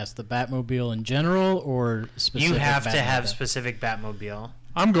going to ask the Batmobile in general or specific. You have to Batmobile? have specific Batmobile.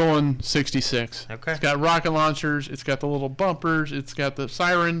 I'm going 66. Okay. It's got rocket launchers. It's got the little bumpers. It's got the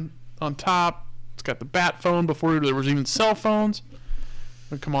siren on top. It's got the bat phone before there was even cell phones.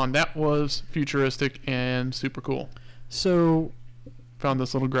 But come on, that was futuristic and super cool. So Found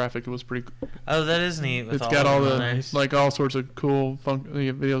this little graphic. It was pretty cool. Oh, that is neat. With It's got all the nice. like all sorts of cool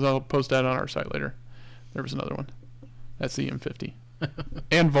videos. I'll post that on our site later. There was another one. That's the M50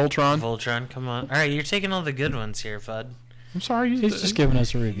 and Voltron. Voltron. Come on. All right, you're taking all the good ones here, Fudd. I'm sorry. he's just giving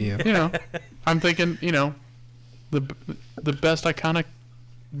us a review. You know, I'm thinking. You know, the best iconic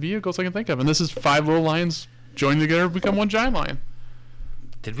vehicles I can think of, and this is 5 little lions joining together to become one giant lion.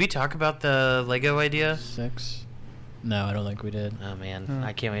 Did we talk about the Lego idea? 6. No, I don't think we did. Oh man,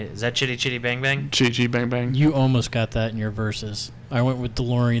 I can't wait. Is that Chitty Chitty Bang Bang? Chi Bang Bang. You almost got that in your verses. I went with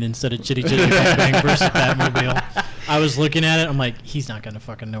DeLorean instead of Chitty Chitty Bang Bang versus Batmobile. I was looking at it. I'm like, he's not gonna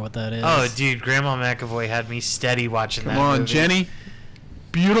fucking know what that is. Oh, dude, Grandma McAvoy had me steady watching that. Come on, movie. Jenny.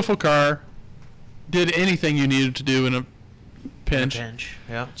 Beautiful car. Did anything you needed to do in a pinch. Pinch.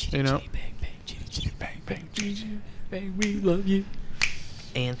 Yeah. Chitty you know. Chitty Bang Bang, Chitty Chitty Bang Bang, Chitty Chitty Bang, we love you.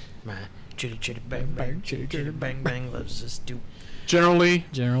 And my Chitty Chitty Bang Bang, Chitty Chitty Bang Bang loves us do. Generally,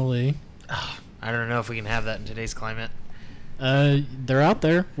 I don't know if we can have that in today's climate. They're out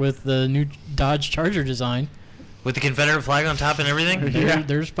there with the new Dodge Charger design. With the Confederate flag on top and everything? Yeah.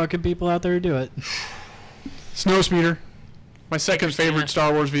 There's fucking people out there who do it. Snowspeeder. My second Interesting. favorite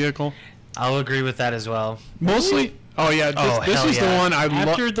Star Wars vehicle. I'll agree with that as well. Mostly. Oh yeah, this hell is yeah. the one I love.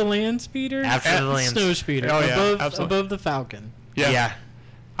 After the land speeder? After the land Snow speeder. Oh, yeah, above, absolutely. above the Falcon. Yeah.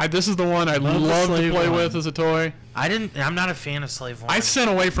 This is the one I Love the love to Slave play one. with as a toy. I'm not a fan of Slave 1. I sent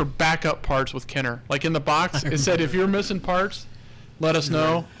away for backup parts with Kenner. Like in the box, it said if you're missing parts, let us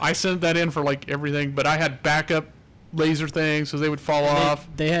know. I sent that in for like everything, but I had backup laser things so they would fall off.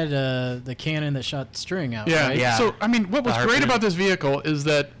 They had the cannon that shot string out. Yeah. Right? Yeah. So I mean, what was The great harpoon. about this vehicle is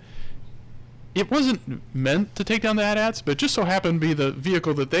that it wasn't meant to take down the AT-ATs, but it just so happened to be the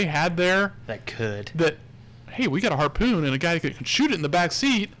vehicle that they had there. That could. That, hey, we got a harpoon and a guy that can shoot it in the back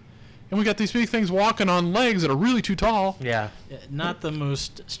seat, and we got these big things walking on legs that are really too tall. Yeah. Not the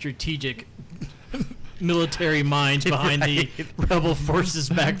most strategic military minds behind Right. the rebel forces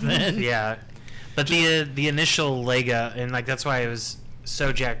back then. Yeah. But the initial Lego, and like that's why it was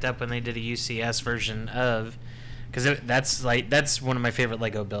so jacked up when they did a UCS version of, because that's one of my favorite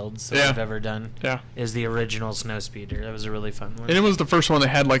Lego builds that Yeah. I've ever done. Yeah. Is the original Snowspeeder. That was a really fun one. And it was the first one that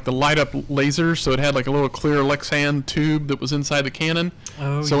had like the light up lasers, so it had like a little clear Lexan tube that was inside the cannon.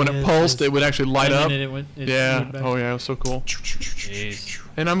 Oh, So when it yes, pulsed, yes. it would actually light And up. then it Yeah. moved back. Oh yeah, it was so cool. Jeez.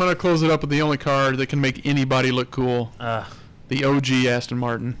 And I'm gonna close it up with the only car that can make anybody look cool: the OG Aston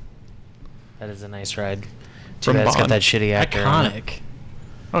Martin. That is a nice ride. From Too bad it's got Bond. that shitty actor. on it. Iconic.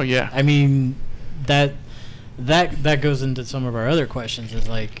 Oh yeah. I mean, that goes into some of our other questions. Is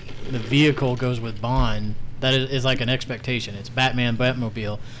like the vehicle goes with Bond. That is like an expectation. It's Batman,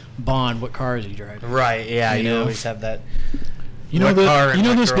 Batmobile, Bond. What car is he driving? Right. Yeah. You You know? always have that. You know What car that. and You know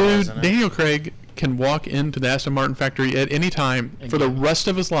what this girl is dude, in it. Daniel Craig, can walk into the Aston Martin factory at any time And for the get- rest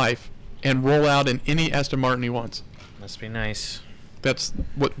of his life and roll out in any Aston Martin he wants. Must be nice. That's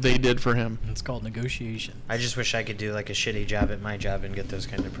what they did for him. It's called negotiation. I just wish I could do like a shitty job at my job and get those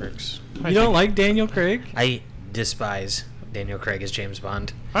kind of perks. You don't like Daniel Craig? I despise Daniel Craig as James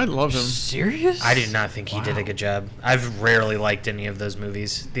Bond. I love him. Serious? I do not think he did a Wow. good job. I've rarely liked any of those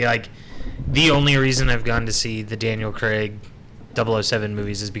movies. The only reason I've gone to see the Daniel Craig 007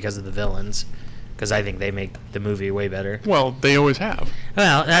 movies is because of the villains, because I think they make the movie way better. Well, they always have.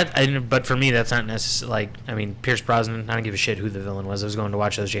 Well, but for me, that's not necessarily I mean, Pierce Brosnan. I don't give a shit who the villain was. I was going to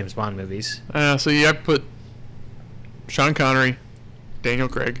watch those James Bond movies. So you have to put Sean Connery, Daniel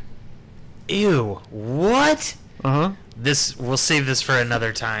Craig. Ew! What? Uh huh. We'll save this for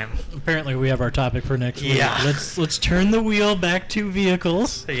another time. Apparently, we have our topic for next week. Yeah. Let's turn the wheel back to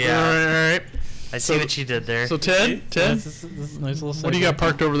vehicles. Yeah. All right. I see what you did there. So Ted, This is a nice little. what do you got segue.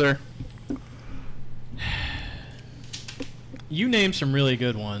 parked over there? You named some really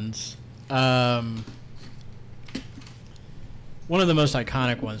good ones. One of the most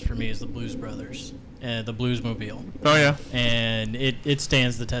iconic ones for me is the Blues Brothers, the Bluesmobile, Oh yeah. and it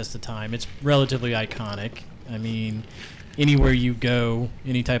stands the test of time. It's relatively iconic. I mean, anywhere you go,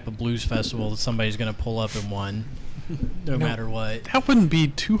 any type of blues festival, somebody's going to pull up in one, no matter what. That wouldn't be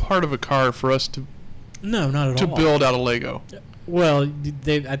too hard of a car for us to No, not at all. build out of Lego. Well,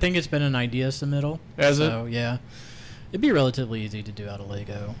 I think it's been an idea submittal. Has it? So, yeah. It'd be relatively easy to do out of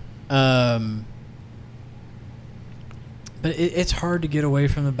Lego. But it's hard to get away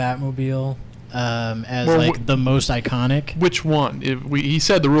from the Batmobile as Well, the most iconic. Which one? He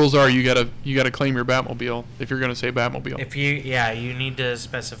said the rules are you gotta claim your Batmobile if you're gonna say Batmobile. If you need to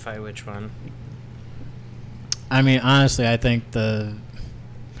specify which one. I mean, honestly, I think the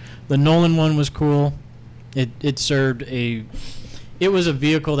Nolan one was cool. It served it was a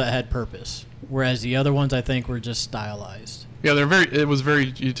vehicle that had purpose, whereas the other ones I think were just stylized. Yeah, it was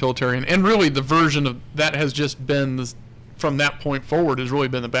very utilitarian, and really the version of that has just been from that point forward has really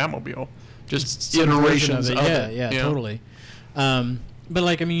been the Batmobile, just Some iterations version of it. it. Yeah, totally. But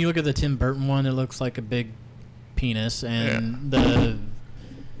like, I mean, you look at the Tim Burton one; it looks like a big penis, and the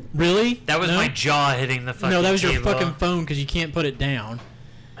really That was my jaw hitting the fucking no, that was your table. fucking phone because you can't put it down.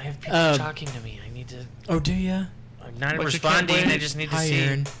 I have people talking to me. I need to. Oh, do you? I'm not But you responding. can't wait. I just need to Hi, see.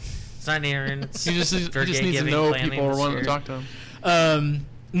 Aaron. It's not Aaron. It's He just needs birthday to giving, know planning people are this wanting year. to talk to him.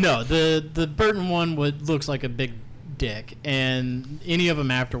 No, the Burton one looks like a big dick, and any of them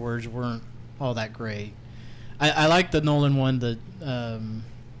afterwards weren't all that great. I like the Nolan one,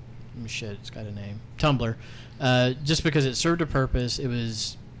 shit, it's got a name, Tumblr, just because it served a purpose. It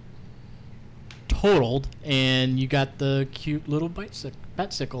was totaled, and you got the cute little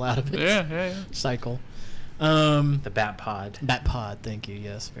bicycle out of it. Yeah. Cycle. The Bat Pod. Batpod, thank you.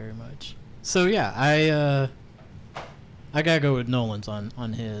 Yes, very much. So yeah, I gotta go with Nolan's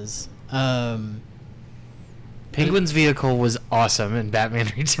on his. Penguin's vehicle was awesome in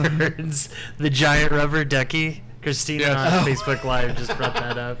Batman Returns. The giant rubber ducky. Christina on Facebook Live just brought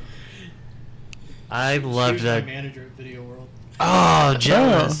that up. I loved that. Manager at Video World. Oh,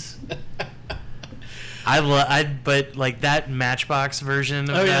 jealous. But like that Matchbox version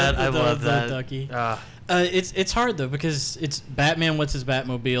of that, I love that. Ducky. It's hard though because it's Batman. What's his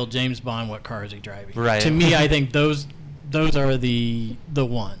Batmobile? James Bond. What car is he driving? Right. To me, I think those are the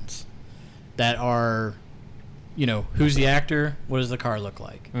ones that are, who's the actor? What does the car look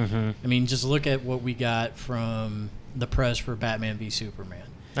like? Mm-hmm. I mean, just look at what we got from the press for Batman v Superman.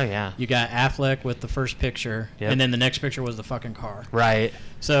 Oh yeah. You got Affleck with the first picture, Yep. and then the next picture was the fucking car. Right.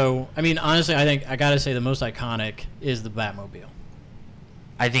 So, I mean, honestly, I think I gotta say the most iconic is the Batmobile.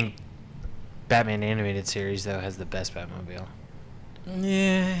 I think Batman animated series though has the best Batmobile.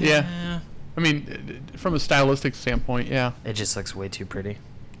 Yeah. I mean, from a stylistic standpoint, yeah. It just looks way too pretty.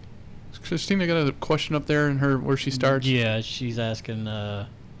 Christina got a question up there in her where she starts. Yeah, she's asking.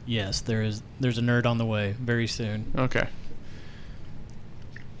 Yes, there's a nerd on the way very soon. Okay.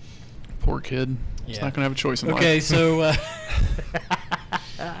 Poor kid. He's Yeah. not gonna have a choice in life. Okay, so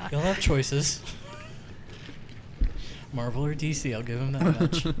you'll have choices. Marvel or DC, I'll give him that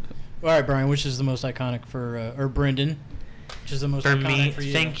much. All right, Brian, which is the most iconic for, or Brendan, which is the most For iconic me, for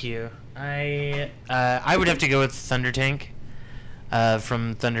you? thank you. I would have to go with Thunder Tank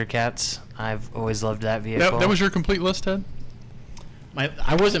from Thundercats. I've always loved that vehicle. That was your complete list, Ted?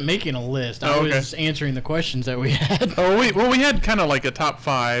 I wasn't making a list. I was answering the questions that we had. Oh, we had kind of like a top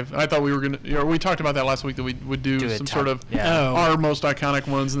 5. I thought we were gonna. We talked about that last week that we would do some sort of our most iconic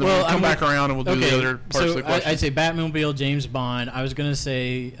ones, and then we'll come back around and we'll do the other parts of the question. I'd say Batmobile, James Bond. I was gonna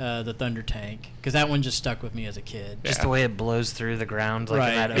say the Thunder Tank because that one just stuck with me as a kid. Just the way it blows through the ground, like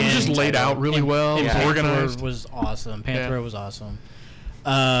in that It was just opening laid title. out really well. It was Panther organized. was awesome. Panther was awesome.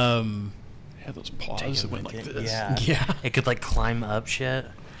 Had those paws that went like this. Yeah. It could like climb up shit.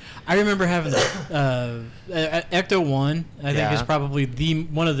 I remember having Ecto 1. I think is probably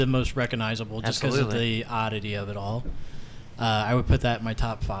one of the most recognizable just because of the oddity of it all. I would put that in my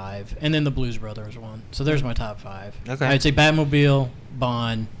top 5, and then the Blues Brothers one. So there's my top 5. Okay. I'd say Batmobile,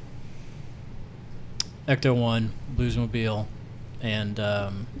 Bond, Ecto 1, Bluesmobile, and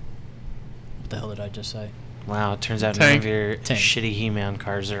what the hell did I just say? Wow, it turns out none of your shitty He-Man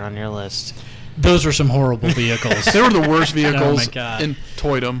cars are on your list. Those were some horrible vehicles. They were the worst vehicles Oh my God. in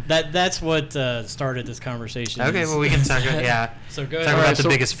toydom. That's what started this conversation. Okay, well we can talk about So go talk ahead. about the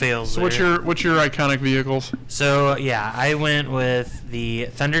biggest fails. So what's your iconic vehicles? So yeah, I went with the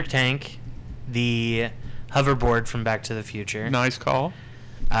Thunder Tank, the hoverboard from Back to the Future, Nice call.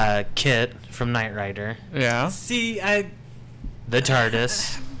 Kit from Knight Rider, Yeah. See, the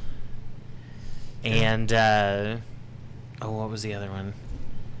TARDIS, and what was the other one?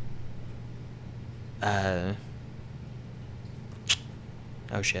 Oh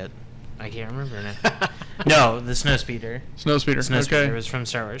shit, I can't remember now. No, the Snowspeeder. Okay. was from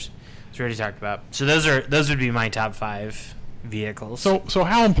Star Wars. It's already talked about. So those would be my top 5 vehicles. So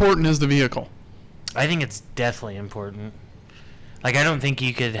how important is the vehicle? I think it's definitely important. Like I don't think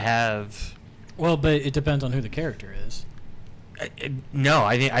you could have. well, but it depends on who the character is. No,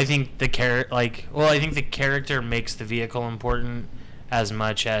 I think the I think the character makes the vehicle important as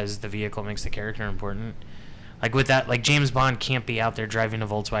much as the vehicle makes the character important. Like with that, like James Bond can't be out there driving a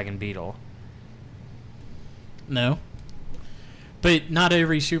Volkswagen Beetle. No. But not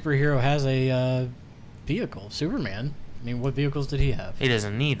every superhero has a vehicle. Superman, I mean, what vehicles did he have? He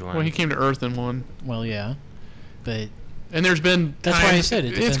doesn't need one. Well, he came to Earth in one. Well, yeah. But... And there's been That's times, why I said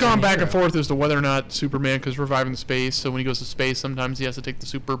it's gone back and hero. forth as to whether or not Superman could survive in space. So when he goes to space, sometimes he has to take the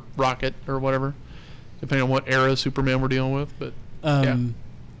super rocket or whatever, depending on what era Superman we're dealing with. But yeah.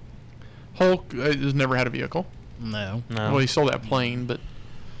 Hulk has never had a vehicle. No. Well, he stole that plane, but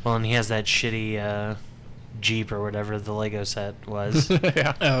Well, and he has that shitty Jeep or whatever the Lego set was.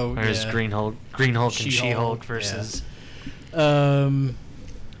 yeah. Oh, There's yeah. Green Hulk and She-Hulk, She-Hulk versus. Yeah,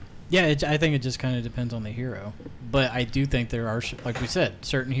 I think it just kind of depends on the hero. But I do think there are, like we said,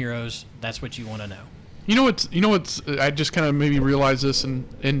 certain heroes, that's what you want to know. You know what's I just kind of maybe realized this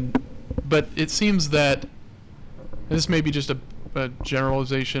but it seems that, and this may be just a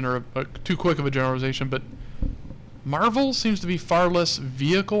generalization or a too quick of a generalization, but Marvel seems to be far less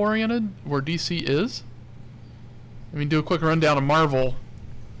vehicle oriented where DC is. I mean, do a quick rundown of Marvel.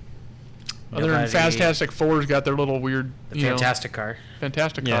 Other than Fantastic Four's got their little weird, Fantastic car.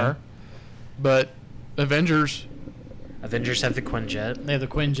 Fantastic car. But Avengers Avengers have the Quinjet. They have the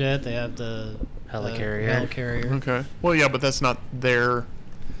Quinjet, they have the Helicarrier. Helicarrier. Okay. Well, yeah, but that's not their.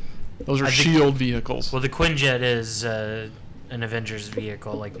 Those are I think- shield vehicles. Well, the Quinjet is an Avengers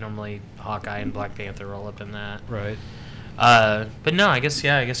vehicle. Like normally, Hawkeye and Black Panther roll up in that. Right. But no, I guess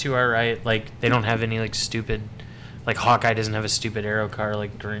you are right. Like they don't have any like stupid. Like Hawkeye doesn't have a stupid arrow car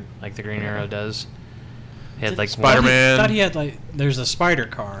like the Green Arrow does. He had like Spider-Man. I thought he had there's a spider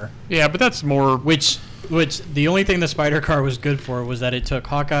car. Yeah, but that's more. Which the only thing the spider car was good for was that it took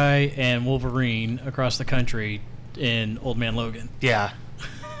Hawkeye and Wolverine across the country in Old Man Logan. Yeah.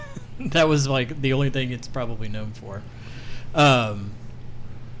 That was like the only thing it's probably known for. But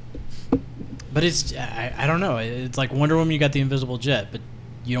it's I don't know. It's like Wonder Woman, you got the invisible jet, but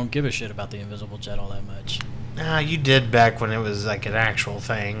you don't give a shit about the invisible jet all that much. Nah, you did back when it was like an actual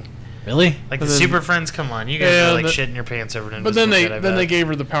thing. Really? Like But the then- Super Friends, come on, you guys Yeah, were like but- shitting your pants over an But invisible then jet, I they bet. gave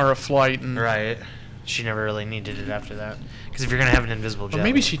her the power of flight and. Right. She never really needed it after that. Because if you're gonna have an invisible jet, Or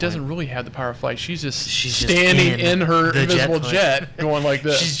maybe what's she the point? doesn't really have the power of flight. She's just She's just standing in her the invisible plane. jet, going like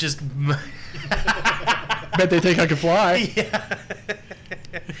this. She's just. Bet they think I can fly. Yeah.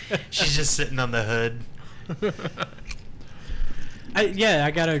 She's just sitting on the hood.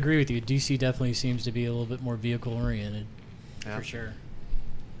 I gotta agree with you. DC definitely seems to be a little bit more vehicle oriented, for sure.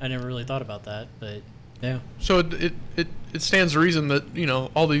 I never really thought about that, but yeah. So it stands to reason that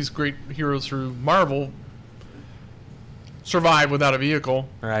all these great heroes through Marvel survive without a vehicle.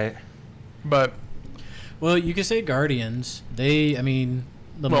 Right. But Well, you could say Guardians.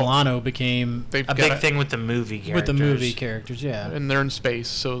 Milano became they've A got big thing with the movie characters. with the movie characters. Yeah. and they're in space,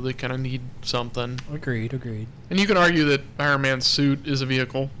 so they kind of need something. Agreed. And you can argue that Iron Man's suit is a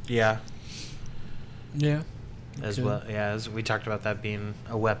vehicle. Yeah. Yeah. As Okay. well, yeah. As we talked about that being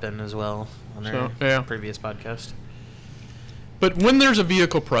a weapon as well on our So, yeah. previous podcast. But when there's a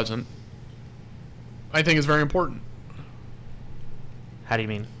vehicle present, I think it's very important. How do you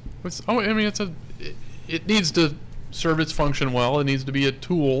mean? It needs to serve its function well. It needs to be a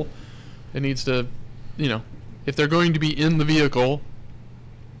tool. It needs to, if they're going to be in the vehicle,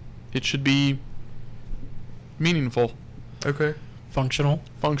 it should be meaningful, Okay. Functional,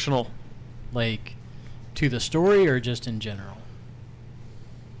 like to the story or just in general.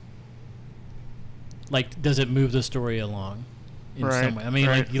 Like, does it move the story along in Right, some way? I mean,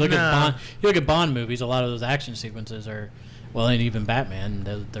 right. like you look No. at Bond movies. A lot of those action sequences are, well, and even Batman,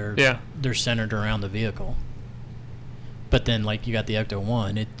 they're centered around the vehicle. But then, like, you got the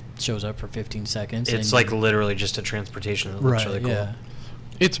Ecto-1, it shows up for 15 seconds. It's and like literally just a transportation that looks right, really cool. yeah.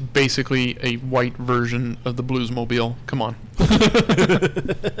 It's basically a white version of the Bluesmobile. Come on.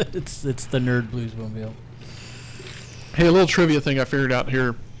 it's the nerd Bluesmobile. Hey, a little trivia thing I figured out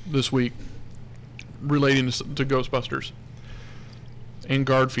here this week relating to Ghostbusters and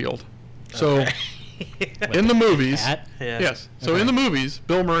Garfield. So, in the movies, Cat? Yeah. yes. So Okay. in the movies,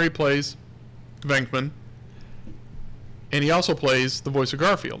 Bill Murray plays Venkman, and he also plays the voice of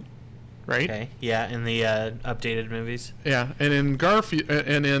Garfield, right? Okay. Yeah, in the updated movies. Yeah, and in Garfield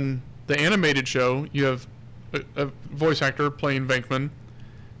and in the animated show, you have a voice actor playing Venkman,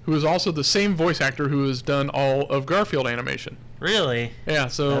 who is also the same voice actor who has done all of Garfield animation. Really? Yeah,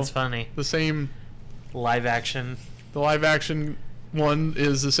 so That's funny. the same, Live action. the live action one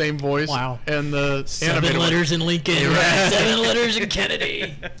is the same voice. Wow. And the 7 animated letters in Lincoln. Right. 7 letters in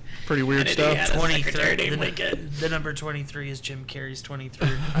Kennedy. one, pretty weird Kennedy had stuff. a 23. secretary named Lincoln. The number 23 is Jim Carrey's 23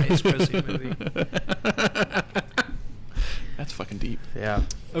 highest grossing movie. That's That's fucking deep. Yeah.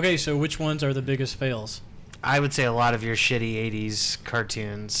 Okay, so which ones are the biggest fails? I would say a lot of your shitty 80s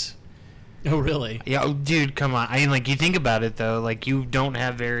cartoons. Oh, really? Yeah, dude, come on. I mean, like, you think about it, though. Like, you don't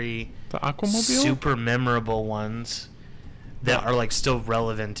have very The Aquamobile? super memorable ones that are, like, still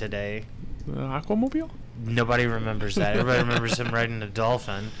relevant today. The Aquamobile? Nobody remembers that. Everybody remembers him riding a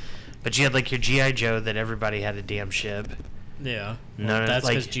dolphin. But you had, like, your G.I. Joe that everybody had a damn ship. Yeah. No, Well, that's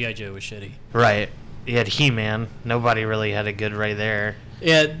like- because G.I. Joe was shitty. Right. You had He-Man. Nobody really had a good right there.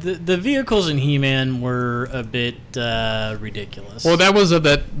 Yeah, the vehicles in He-Man were a bit ridiculous. Well, that was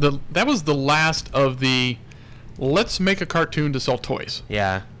that was the last of the let's make a cartoon to sell toys.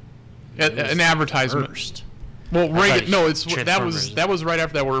 Yeah. An advertisement. First. Well, thought Reagan. No, it's Transformers. that was right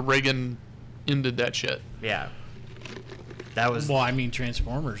after that where Reagan ended that shit. Yeah. That was... Well, I mean,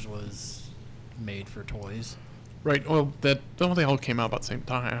 Transformers was made for toys. Right. Well, they all came out about the same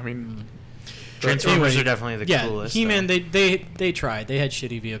time. I mean, Transformers anyway, are definitely the yeah, coolest. He-Man, though. they tried. They had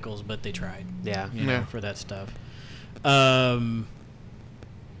shitty vehicles, but they tried. Yeah. You know, Yeah. for that stuff.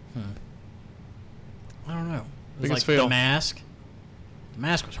 I don't know. It was Biggest like fail. The Mask. The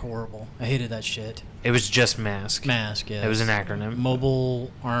Mask was horrible. I hated that shit. It was just Mask. Mask, yeah. It was an acronym.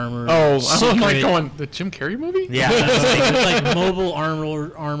 Mobile armor. I'm like secret- going the Jim Carrey movie. Yeah. It was like mobile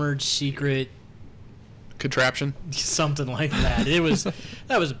armored secret, Contraption. something like that.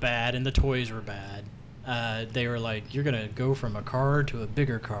 That was bad, and the toys were bad. They were like, you're gonna go from a car to a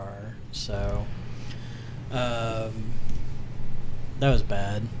bigger car, so that was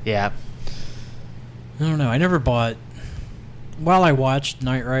bad. Yeah. I don't know. I never bought. While I watched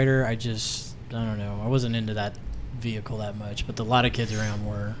Knight Rider, I don't know. I wasn't into that vehicle that much, but a lot of kids around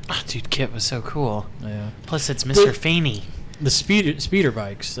were. Oh, dude, Kit was so cool. Yeah. Plus, it's Mr. Feeney. The speeder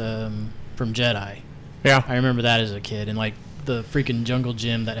bikes from Jedi. Yeah. I remember that as a kid, and like the freaking jungle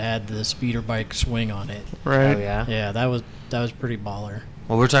gym that had the speeder bike swing on it. Right. Oh, yeah? Yeah, that was pretty baller.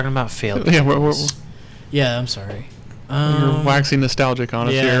 Well, we're talking about failed. Yeah. Yeah, I'm sorry. You're waxing nostalgic on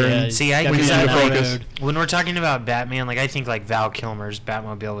us yeah, here. yeah, and See, I got me need down to that focus. road. When we're talking about Batman, like I think like Val Kilmer's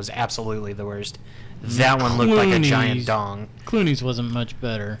Batmobile was absolutely the worst. That one looked like a giant Clooney's- dong. Clooney's wasn't much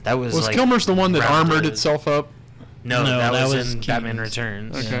better. That was Was like Kilmer's the one that armored rounded. itself up? No, No, that that was was in Batman Keaton's.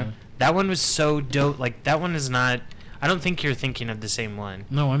 Returns. Okay. Yeah. That one was so dope. Like that one is not. I don't think you're thinking of the same one.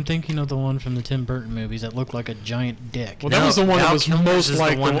 No, I'm thinking of the one from the Tim Burton movies that looked like a giant dick. Well, that was the one that Val was Kilmer's most is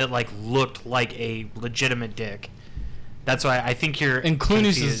like the one that like looked like a legitimate dick. That's why I think you're And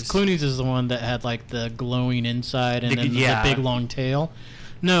confused. Clooney's is the one that had like the glowing inside and then yeah. the big long tail.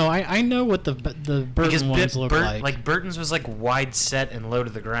 No, I know what the Burton because ones look like. Burton's was like wide set and low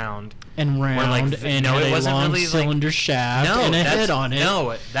to the ground. And round and no, had it a wasn't long really, like- cylinder shaft No, and a that's, head on it.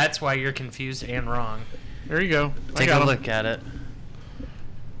 No, that's why you're confused and wrong. There you go. I Take got a 'em. look at it.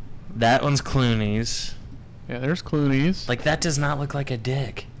 That one's Clooney's. Yeah, there's Clooney's. Like that does not look like a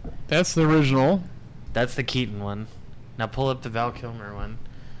dick. That's the original. That's the Keaton one. Now pull up the Val Kilmer one.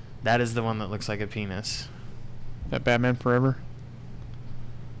 That is the one that looks like a penis. That Batman Forever.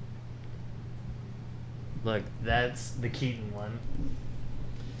 Look, that's the Keaton one.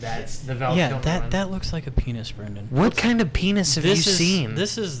 That's the Val Kilmer one. that looks like a penis, Brendan. What kind of penis have you seen?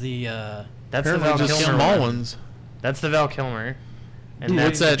 This is the That's the Apparently Val just Kilmer small one. ones. That's the Val Kilmer. Ooh, what's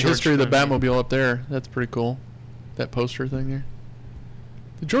that's the that George history of the Clooney. Batmobile up there? That's pretty cool. That poster thing there.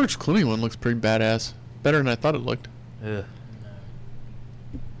 The George Clooney one looks pretty badass. Better than I thought it looked. Ugh.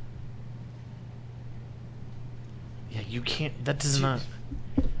 Yeah, you can't. That does not.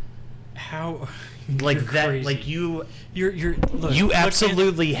 how Like you're that. crazy. Like you. you're look, You look at-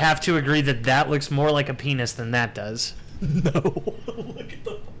 absolutely have to agree that that looks more like a penis than that does. no. Look at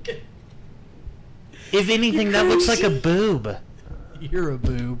the fucking. If anything, that looks like a boob. You're a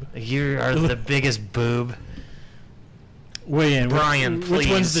boob. You are the biggest boob. Weigh in. Brian, Which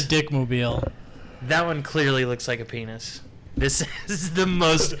one's the please. Dickmobile? That one clearly looks like a penis. This is the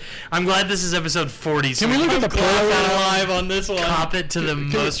most. I'm glad this is episode 40. So Can we look at the profile? live on this one. Cop it to the Can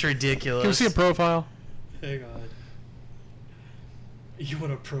we- most ridiculous. Can we see a profile? Hang on. You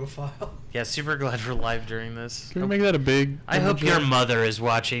want a profile? Yeah, super glad we're live during this. Can we make that a big? I hope image your there? mother is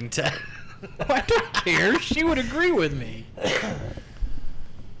watching. I don't care. She would agree with me.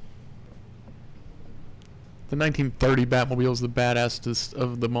 The 1930 Batmobile is the badassest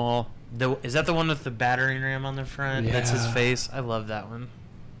of them all. Is that the one with the battering ram on the front? That's his Yeah. face. I love that one.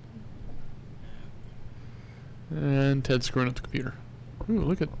 And Ted screwing up the computer. Ooh,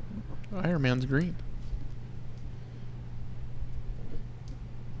 look at Iron Man's green.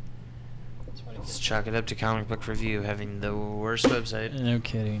 Let's chalk it up to Comic Book Review having the worst website. No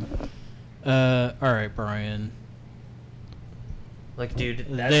kidding. All right, Brian. Like, dude,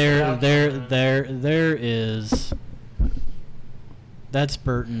 that's There is That's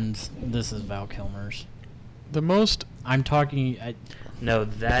Burton's. This is Val Kilmer's. The most... I'm talking... No,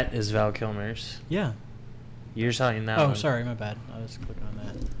 that is Val Kilmer's. Yeah. You're talking that Oh, one. sorry, my bad. I was clicking on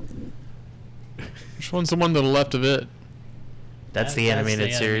that. Which one's the one to the left of it? That's the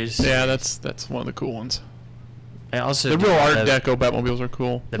animated series. Yeah, that's one of the cool ones. I also The real Art Deco Batmobiles are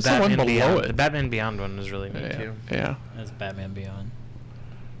cool. The What's the one Batman below Beyond. it? The Batman Beyond one was really neat Yeah. too. Yeah. That's Batman Beyond.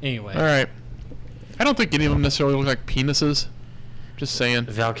 Anyway. All right. I don't think any of them necessarily look like penises. Just saying.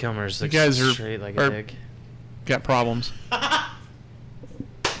 Val Kilmer's looks guys are- straight like are- a dick. Got problems.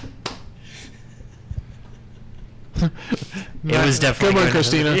 It was definitely Good one, going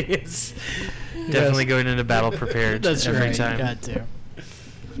Christina. It's definitely going into battle prepared That's every right. time. Got to.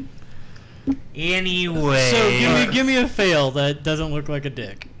 Anyway, So give me a fail that doesn't look like a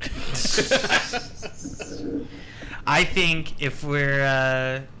dick. I think if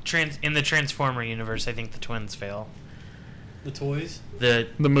we're in the Transformer universe, I think the twins fail. The toys? The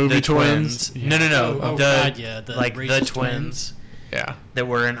movie twins? No. Oh, God, yeah, the like the racist twins Yeah. that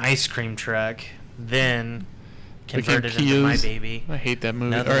were an ice cream truck, then Became converted into My Kias. Baby. I hate that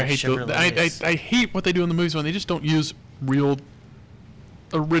movie. Now Or they're I hate Chevrolets. I hate what they do in the movies when they just don't use real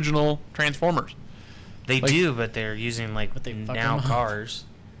original Transformers. They Like- do, but they're using like But they fuck now 'em up. cars.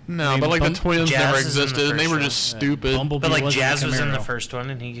 No, I mean, but like the twins Jazz never is in the existed and they first were one. just stupid. Bumblebee But like wasn't a Jazz was in the Camaro. first one,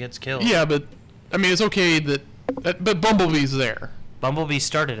 and he gets killed. Yeah, but I mean it's okay that but Bumblebee's there. Bumblebee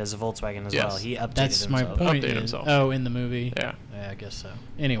started as a Volkswagen as Yes. well. He updated That's my himself. point. Update is- himself. Oh, in the movie? Yeah. Yeah, I guess so.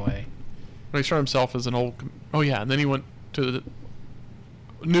 Anyway. He started himself as an old oh yeah, and then he went to the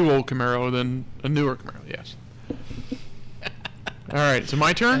new old Camaro, then a newer Camaro, yes. All right, so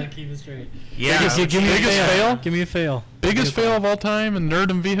my turn? Keep it straight. Yeah. Give me a Biggest fail? Give me a fail. Biggest fail of all time in nerd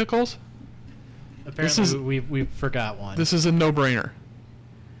and vehicles? Apparently, is- we forgot one. This is a no-brainer.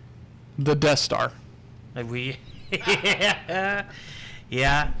 The Death Star. We.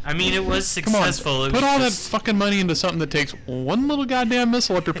 Yeah. I mean, it was Come on, successful. It put was all that just- fucking money into something that takes one little goddamn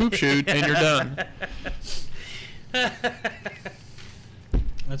missile up your poop chute and you're done.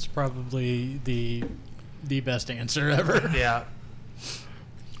 That's probably the best answer ever. Yeah.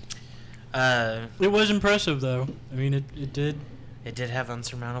 It was impressive, though. I mean, it did. It did have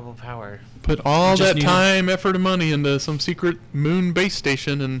unsurmountable power. Put all Just that needed- time, effort, and money into some secret moon base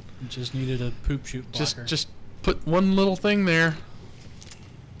station and It just needed a poop chute blocker. just put one little thing there.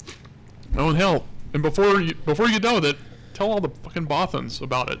 That would help. And before you get done with it, tell all the fucking Bothans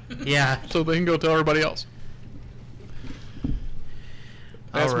about it Yeah. so they can go tell everybody else.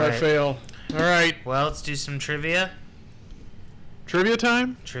 That's All my right. fail. All right, Well, let's do some trivia. trivia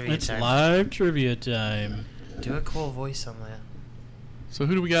time. Trivia It's time. live trivia time. Do a cool voice on that. So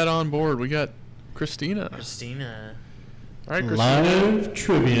who do we got on board? We got Christina. Christina. All right, Christina. Live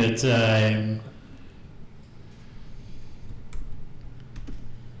trivia time.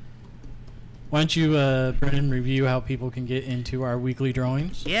 Why don't you, Brendan, review how people can get into our weekly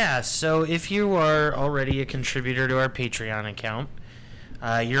drawings? Yeah, so if you are already a contributor to our Patreon account,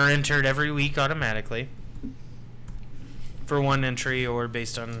 you're entered every week automatically for one entry or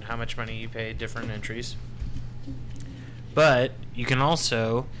based on how much money you pay, different entries. But you can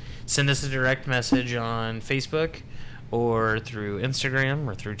also send us a direct message on Facebook or through Instagram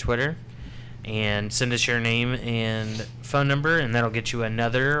or through Twitter and send us your name and phone number, and that'll get you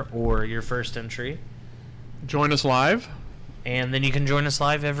another or your first entry. Join us live. And then you can join us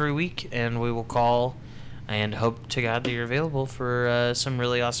live every week, and we will call and hope to God that you're available for some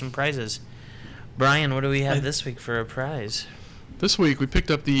really awesome prizes. Brian, what do we have this week for a prize? This week we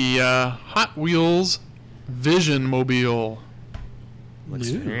picked up the Hot Wheels Vision Mobile. Looks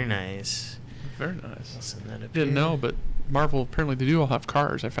Ooh. very nice. Very nice. I'll send that up Didn't here. know, but Marvel apparently they do all have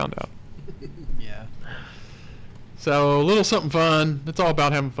cars. I found out. Yeah. So a little something fun. It's all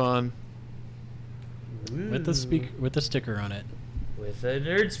about having fun. With the sticker on it. With a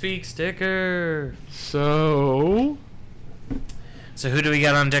Nerd Speak sticker. So, So who do we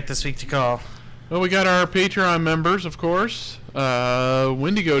got on deck this week to call? well, we got our Patreon members, of course.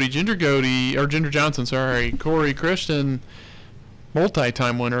 Wendy Goaty, Ginger Johnson, sorry, Corey Christian,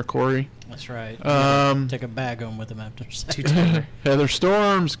 multi-time winner, Corey. That's right. Take a bag home with him after. Heather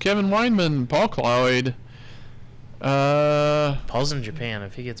Storms, Kevin Weinman, Paul Cloyd. Paul's in Japan.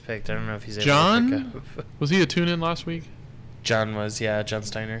 If he gets picked, I don't know if he's able to John? pick up. Was he a tune-in last week? John was, yeah, John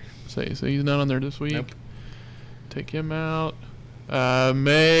Steiner. So he's not on there this week. Nope. Take him out.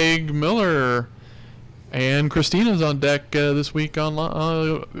 Meg Miller and Christina's on deck this week on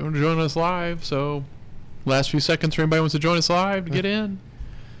join us live. So last few seconds for anybody who wants to join us live to get in.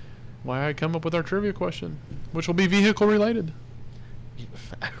 Why I come up with our trivia question, which will be vehicle related.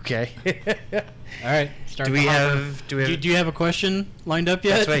 Okay. All right. Start Do the we hopper. have? Do you have a question lined up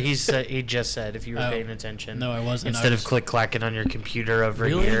yet? That's what he said. He just said. If you were Oh. paying attention. No, I wasn't. Instead I of was- click-clacking on your computer over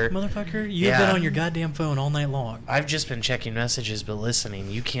Really, here. motherfucker? You've Yeah. been on your goddamn phone all night long. I've just been checking messages but listening.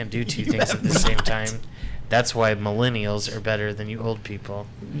 You can't do two You things at have the same not. time. That's why millennials are better than you old people.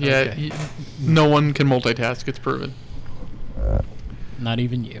 Yeah, Okay. no one can multitask. It's proven. Not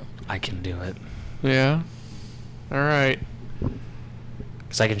even you. I can do it. Yeah. All right.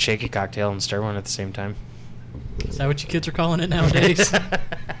 Because I can shake a cocktail and stir one at the same time. Is that what you kids are calling it nowadays?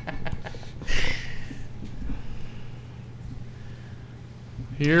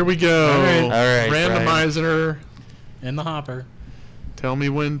 Here we go. All right. All right, Randomizer. In the hopper. Tell me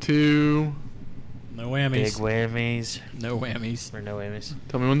when to. No whammies. Big whammies. No whammies. Or no whammies.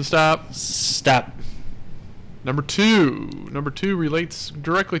 Tell me when to stop. Stop. Number two. Number two relates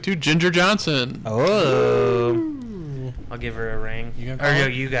directly to Ginger Johnson. Oh. I'll give her a ring. You gonna Or call no,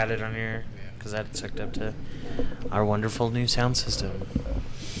 it? you got it on your... Because that's hooked up to our wonderful new sound system.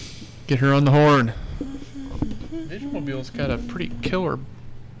 Get her on the horn. Batmobile's got a pretty killer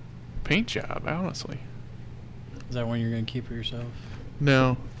paint job, honestly. Is that one you're going to keep for yourself?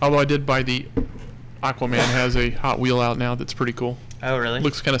 No. Although I did buy the... Aquaman has a Hot Wheel out now that's pretty cool. Oh, really?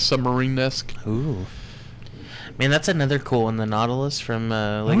 Looks kind of submarine-esque. Ooh. Man, that's another cool one. The Nautilus from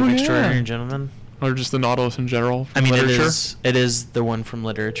League of yeah. Extraordinary Gentlemen. Or just the Nautilus in general. I mean, literature. it is the one from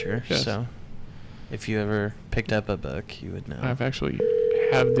literature. Yes. So, if you ever picked up a book, you would know. I've actually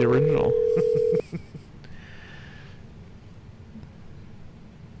have the original.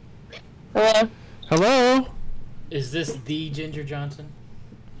 Hello. Hello? Is this the Ginger Johnson?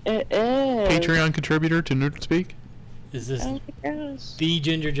 It is. Patreon contributor to NerdSpeak? Is this Oh my gosh. the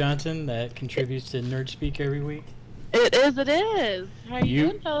Ginger Johnson that contributes to Nerd Speak every week? It is. It is. How you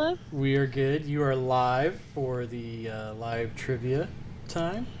doing, fellas? We are good. You are live for the live trivia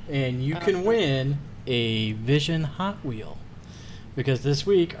time, and you can win a Vision Hot Wheel. Because this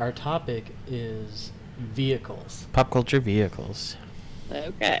week our topic is vehicles. Pop culture vehicles.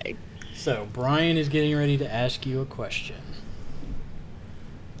 Okay. So Brian is getting ready to ask you a question.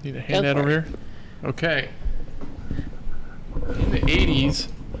 Need a hand Go that for over it. here? Okay.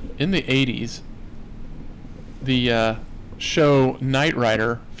 In the 80s, the show Knight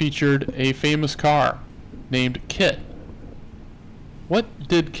Rider featured a famous car named KITT. What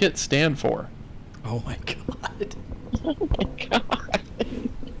did KITT stand for? Oh my god. Oh my god.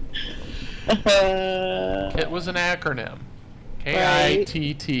 KITT was an acronym.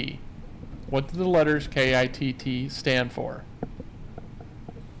 K-I-T-T. What did the letters K-I-T-T stand for?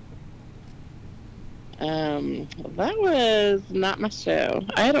 That was not my show.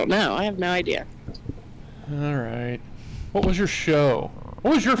 I don't know. I have no idea. All right. What was your show?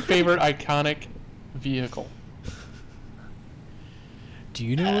 What was your favorite iconic vehicle? Do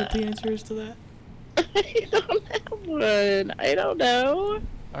you know what the answer is to that? I don't have one. I don't know.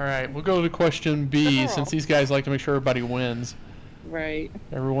 All right, we'll go to question B, Oh. since these guys like to make sure everybody wins. Right.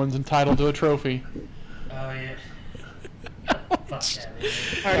 Everyone's entitled to a trophy. Oh, yeah. Fuck that.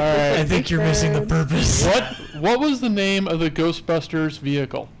 Hard All right. I think you're missing the purpose. What was the name of the Ghostbusters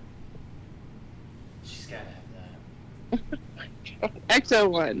vehicle? She's gotta have that.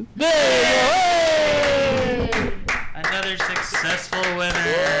 XO1. There you go! Another successful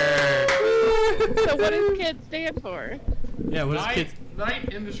winner. So what does KID stand for? Yeah, what is kids?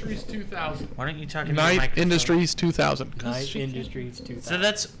 Night Industries 2000. Why don't you talk into the Night microphone? Industries 2000. Night Industries 2000. So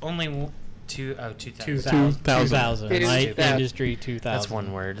that's only 2000. 2000. 2000. Night 2000. Industry 2000. That's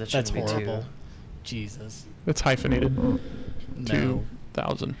one word. That That's shouldn't be horrible. two. Jesus. It's hyphenated. No.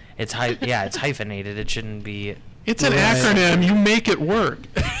 2000. It's it's hyphenated. It shouldn't be. It's an Right. acronym. You make it work.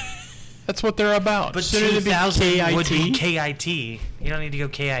 That's what they're about. But Shouldn't it be 2000 would be KIT? KIT. You don't need to go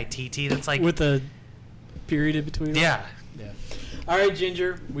KITT. That's like With a period in between? them? yeah. Yeah. All right,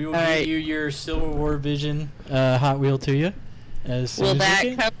 Ginger. We will All get right. you your Civil War Vision Hot Wheel to you. As soon Will as that we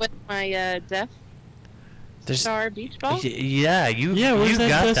can. come with my Death There's Star beach ball? Yeah, you Yeah, where's that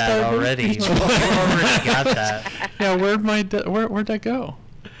got Death that Star already. beach You ball? already got that. yeah, where'd that go?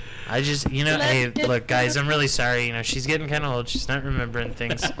 I just hey, look guys, I'm really sorry. She's getting kind of old. She's not remembering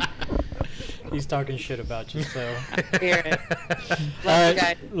things. He's talking shit about you, so. Hear it. All you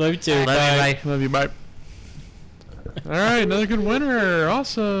guys. Love you too. Love you, bye. Love you, bye. All right, another good winner.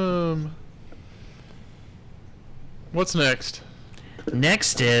 Awesome. What's next?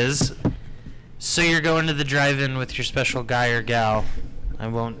 Next is, so you're going to the drive-in with your special guy or gal.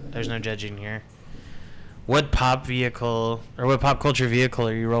 There's no judging here. What pop culture vehicle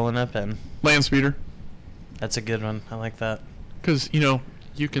are you rolling up in? Land speeder. That's a good one. I like that. Because,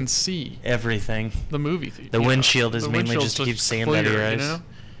 you can see everything. the movie theater. The windshield is mainly just to keep sand out of your eyes. You know?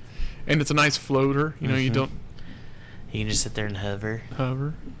 And it's a nice floater. You know, you don't You can just sit there and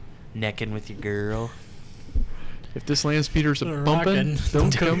hover, necking with your girl. If this land speeder's Rockin'. bumping,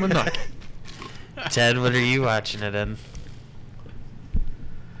 don't come a knocking. Ted, what are you watching it in?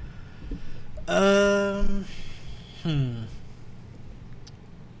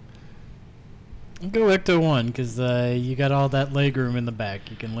 Go Ecto 1 because you got all that leg room in the back.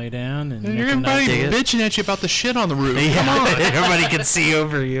 You can lay down and You're make a everybody nice- bitching at you about the shit on the roof. Yeah, Come on. everybody can see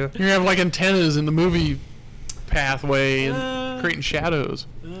over you. You're gonna have like antennas in the movie pathway and Uh, creating shadows.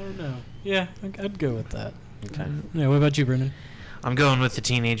 I don't know. Yeah, I'd go with that. Okay. Yeah, what about you, Brendan? I'm going with the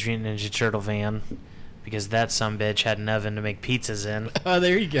Teenage Mutant Ninja Turtle van because that sumbitch had an oven to make pizzas in, Oh,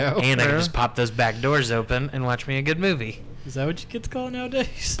 there you go. and I can Yeah. just pop those back doors open and watch me a good movie. Is that what you kids call it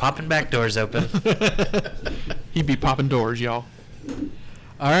nowadays? Popping back doors open. He'd be popping doors, y'all.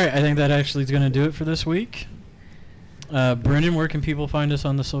 All right, I think that actually is going to do it for this week. Brendan, where can people find us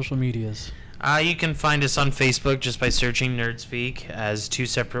on the social medias? You can find us on Facebook just by searching Nerdspeak as 2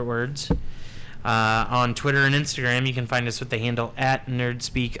 separate words. On Twitter and Instagram, you can find us with the handle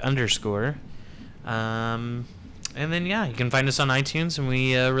 @Nerdspeak_. And then, yeah, you can find us on iTunes, and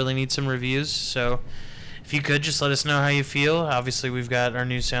we really need some reviews. So if you could, just let us know how you feel. Obviously, we've got our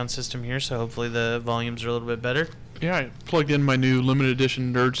new sound system here, so hopefully the volumes are a little bit better. Yeah, I plugged in my new limited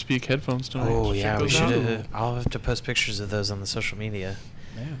edition Nerd Speak headphones tonight. Oh, Check yeah, we those should out. have. I'll have to post pictures of those on the social media.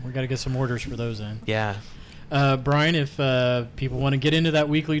 Yeah, we got to get some orders for those in. Yeah. Brian, if people want to get into that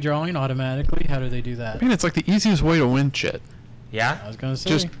weekly drawing automatically, how do they do that? Man, it's like the easiest way to win shit. I Yeah? was going to say.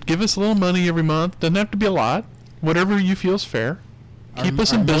 Just give us a little money every month. Doesn't have to be a lot. Whatever you feel is fair. Keep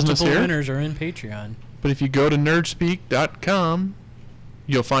us in business multiple here. winners are in Patreon. But if you go to nerdspeak.com,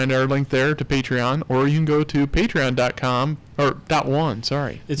 you'll find our link there to Patreon, or you can go to patreon.com or .1,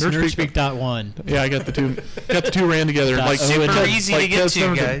 sorry. It's nerdspeak.1. Yeah, I got the two ran together. Dot Like O Super Ted- easy to get Ted's to,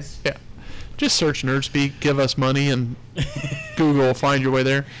 never done. guys. Yeah. Just search Nerdspeak, give us money, and Google will find your way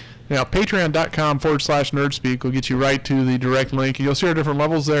there. Now, patreon.com/Nerdspeak will get you right to the direct link. You'll see our different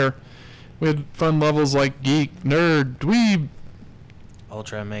levels there. We had fun levels like Geek, Nerd, Dweeb,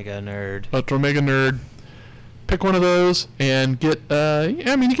 Ultra Mega Nerd. Ultra Mega Nerd. Pick one of those and get,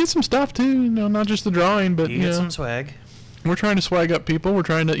 you get some stuff too, not just the drawing, but, You get some swag. we're trying to swag up people. We're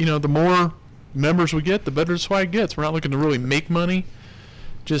trying to, the more members we get, the better the swag gets. We're not looking to really make money.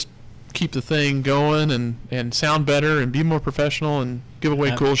 Just keep the thing going and sound better and be more professional and give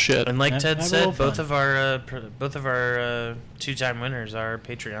away cool shit. And like Have- Ted have a little said, both fun. of our 2-time winners are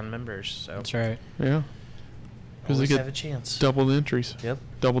Patreon members. So That's right. Yeah. Because they always have a get chance. double the entries, Yep.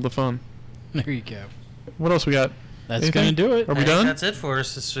 double the fun. There you go. What else we got? That's Anything? going to do it. Are we I think done? That's it for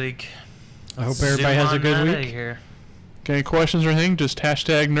us this week. I hope Zoom everybody has a on good outta week. Here. Any questions or anything? Just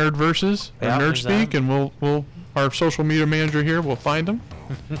hashtag Nerdversus or Yeah, there's Nerdspeak, that. and we'll our social media manager here will find them.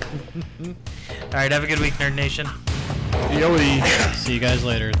 All right, have a good week, Nerd Nation. Yoey. See you guys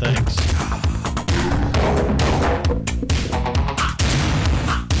later. Thanks.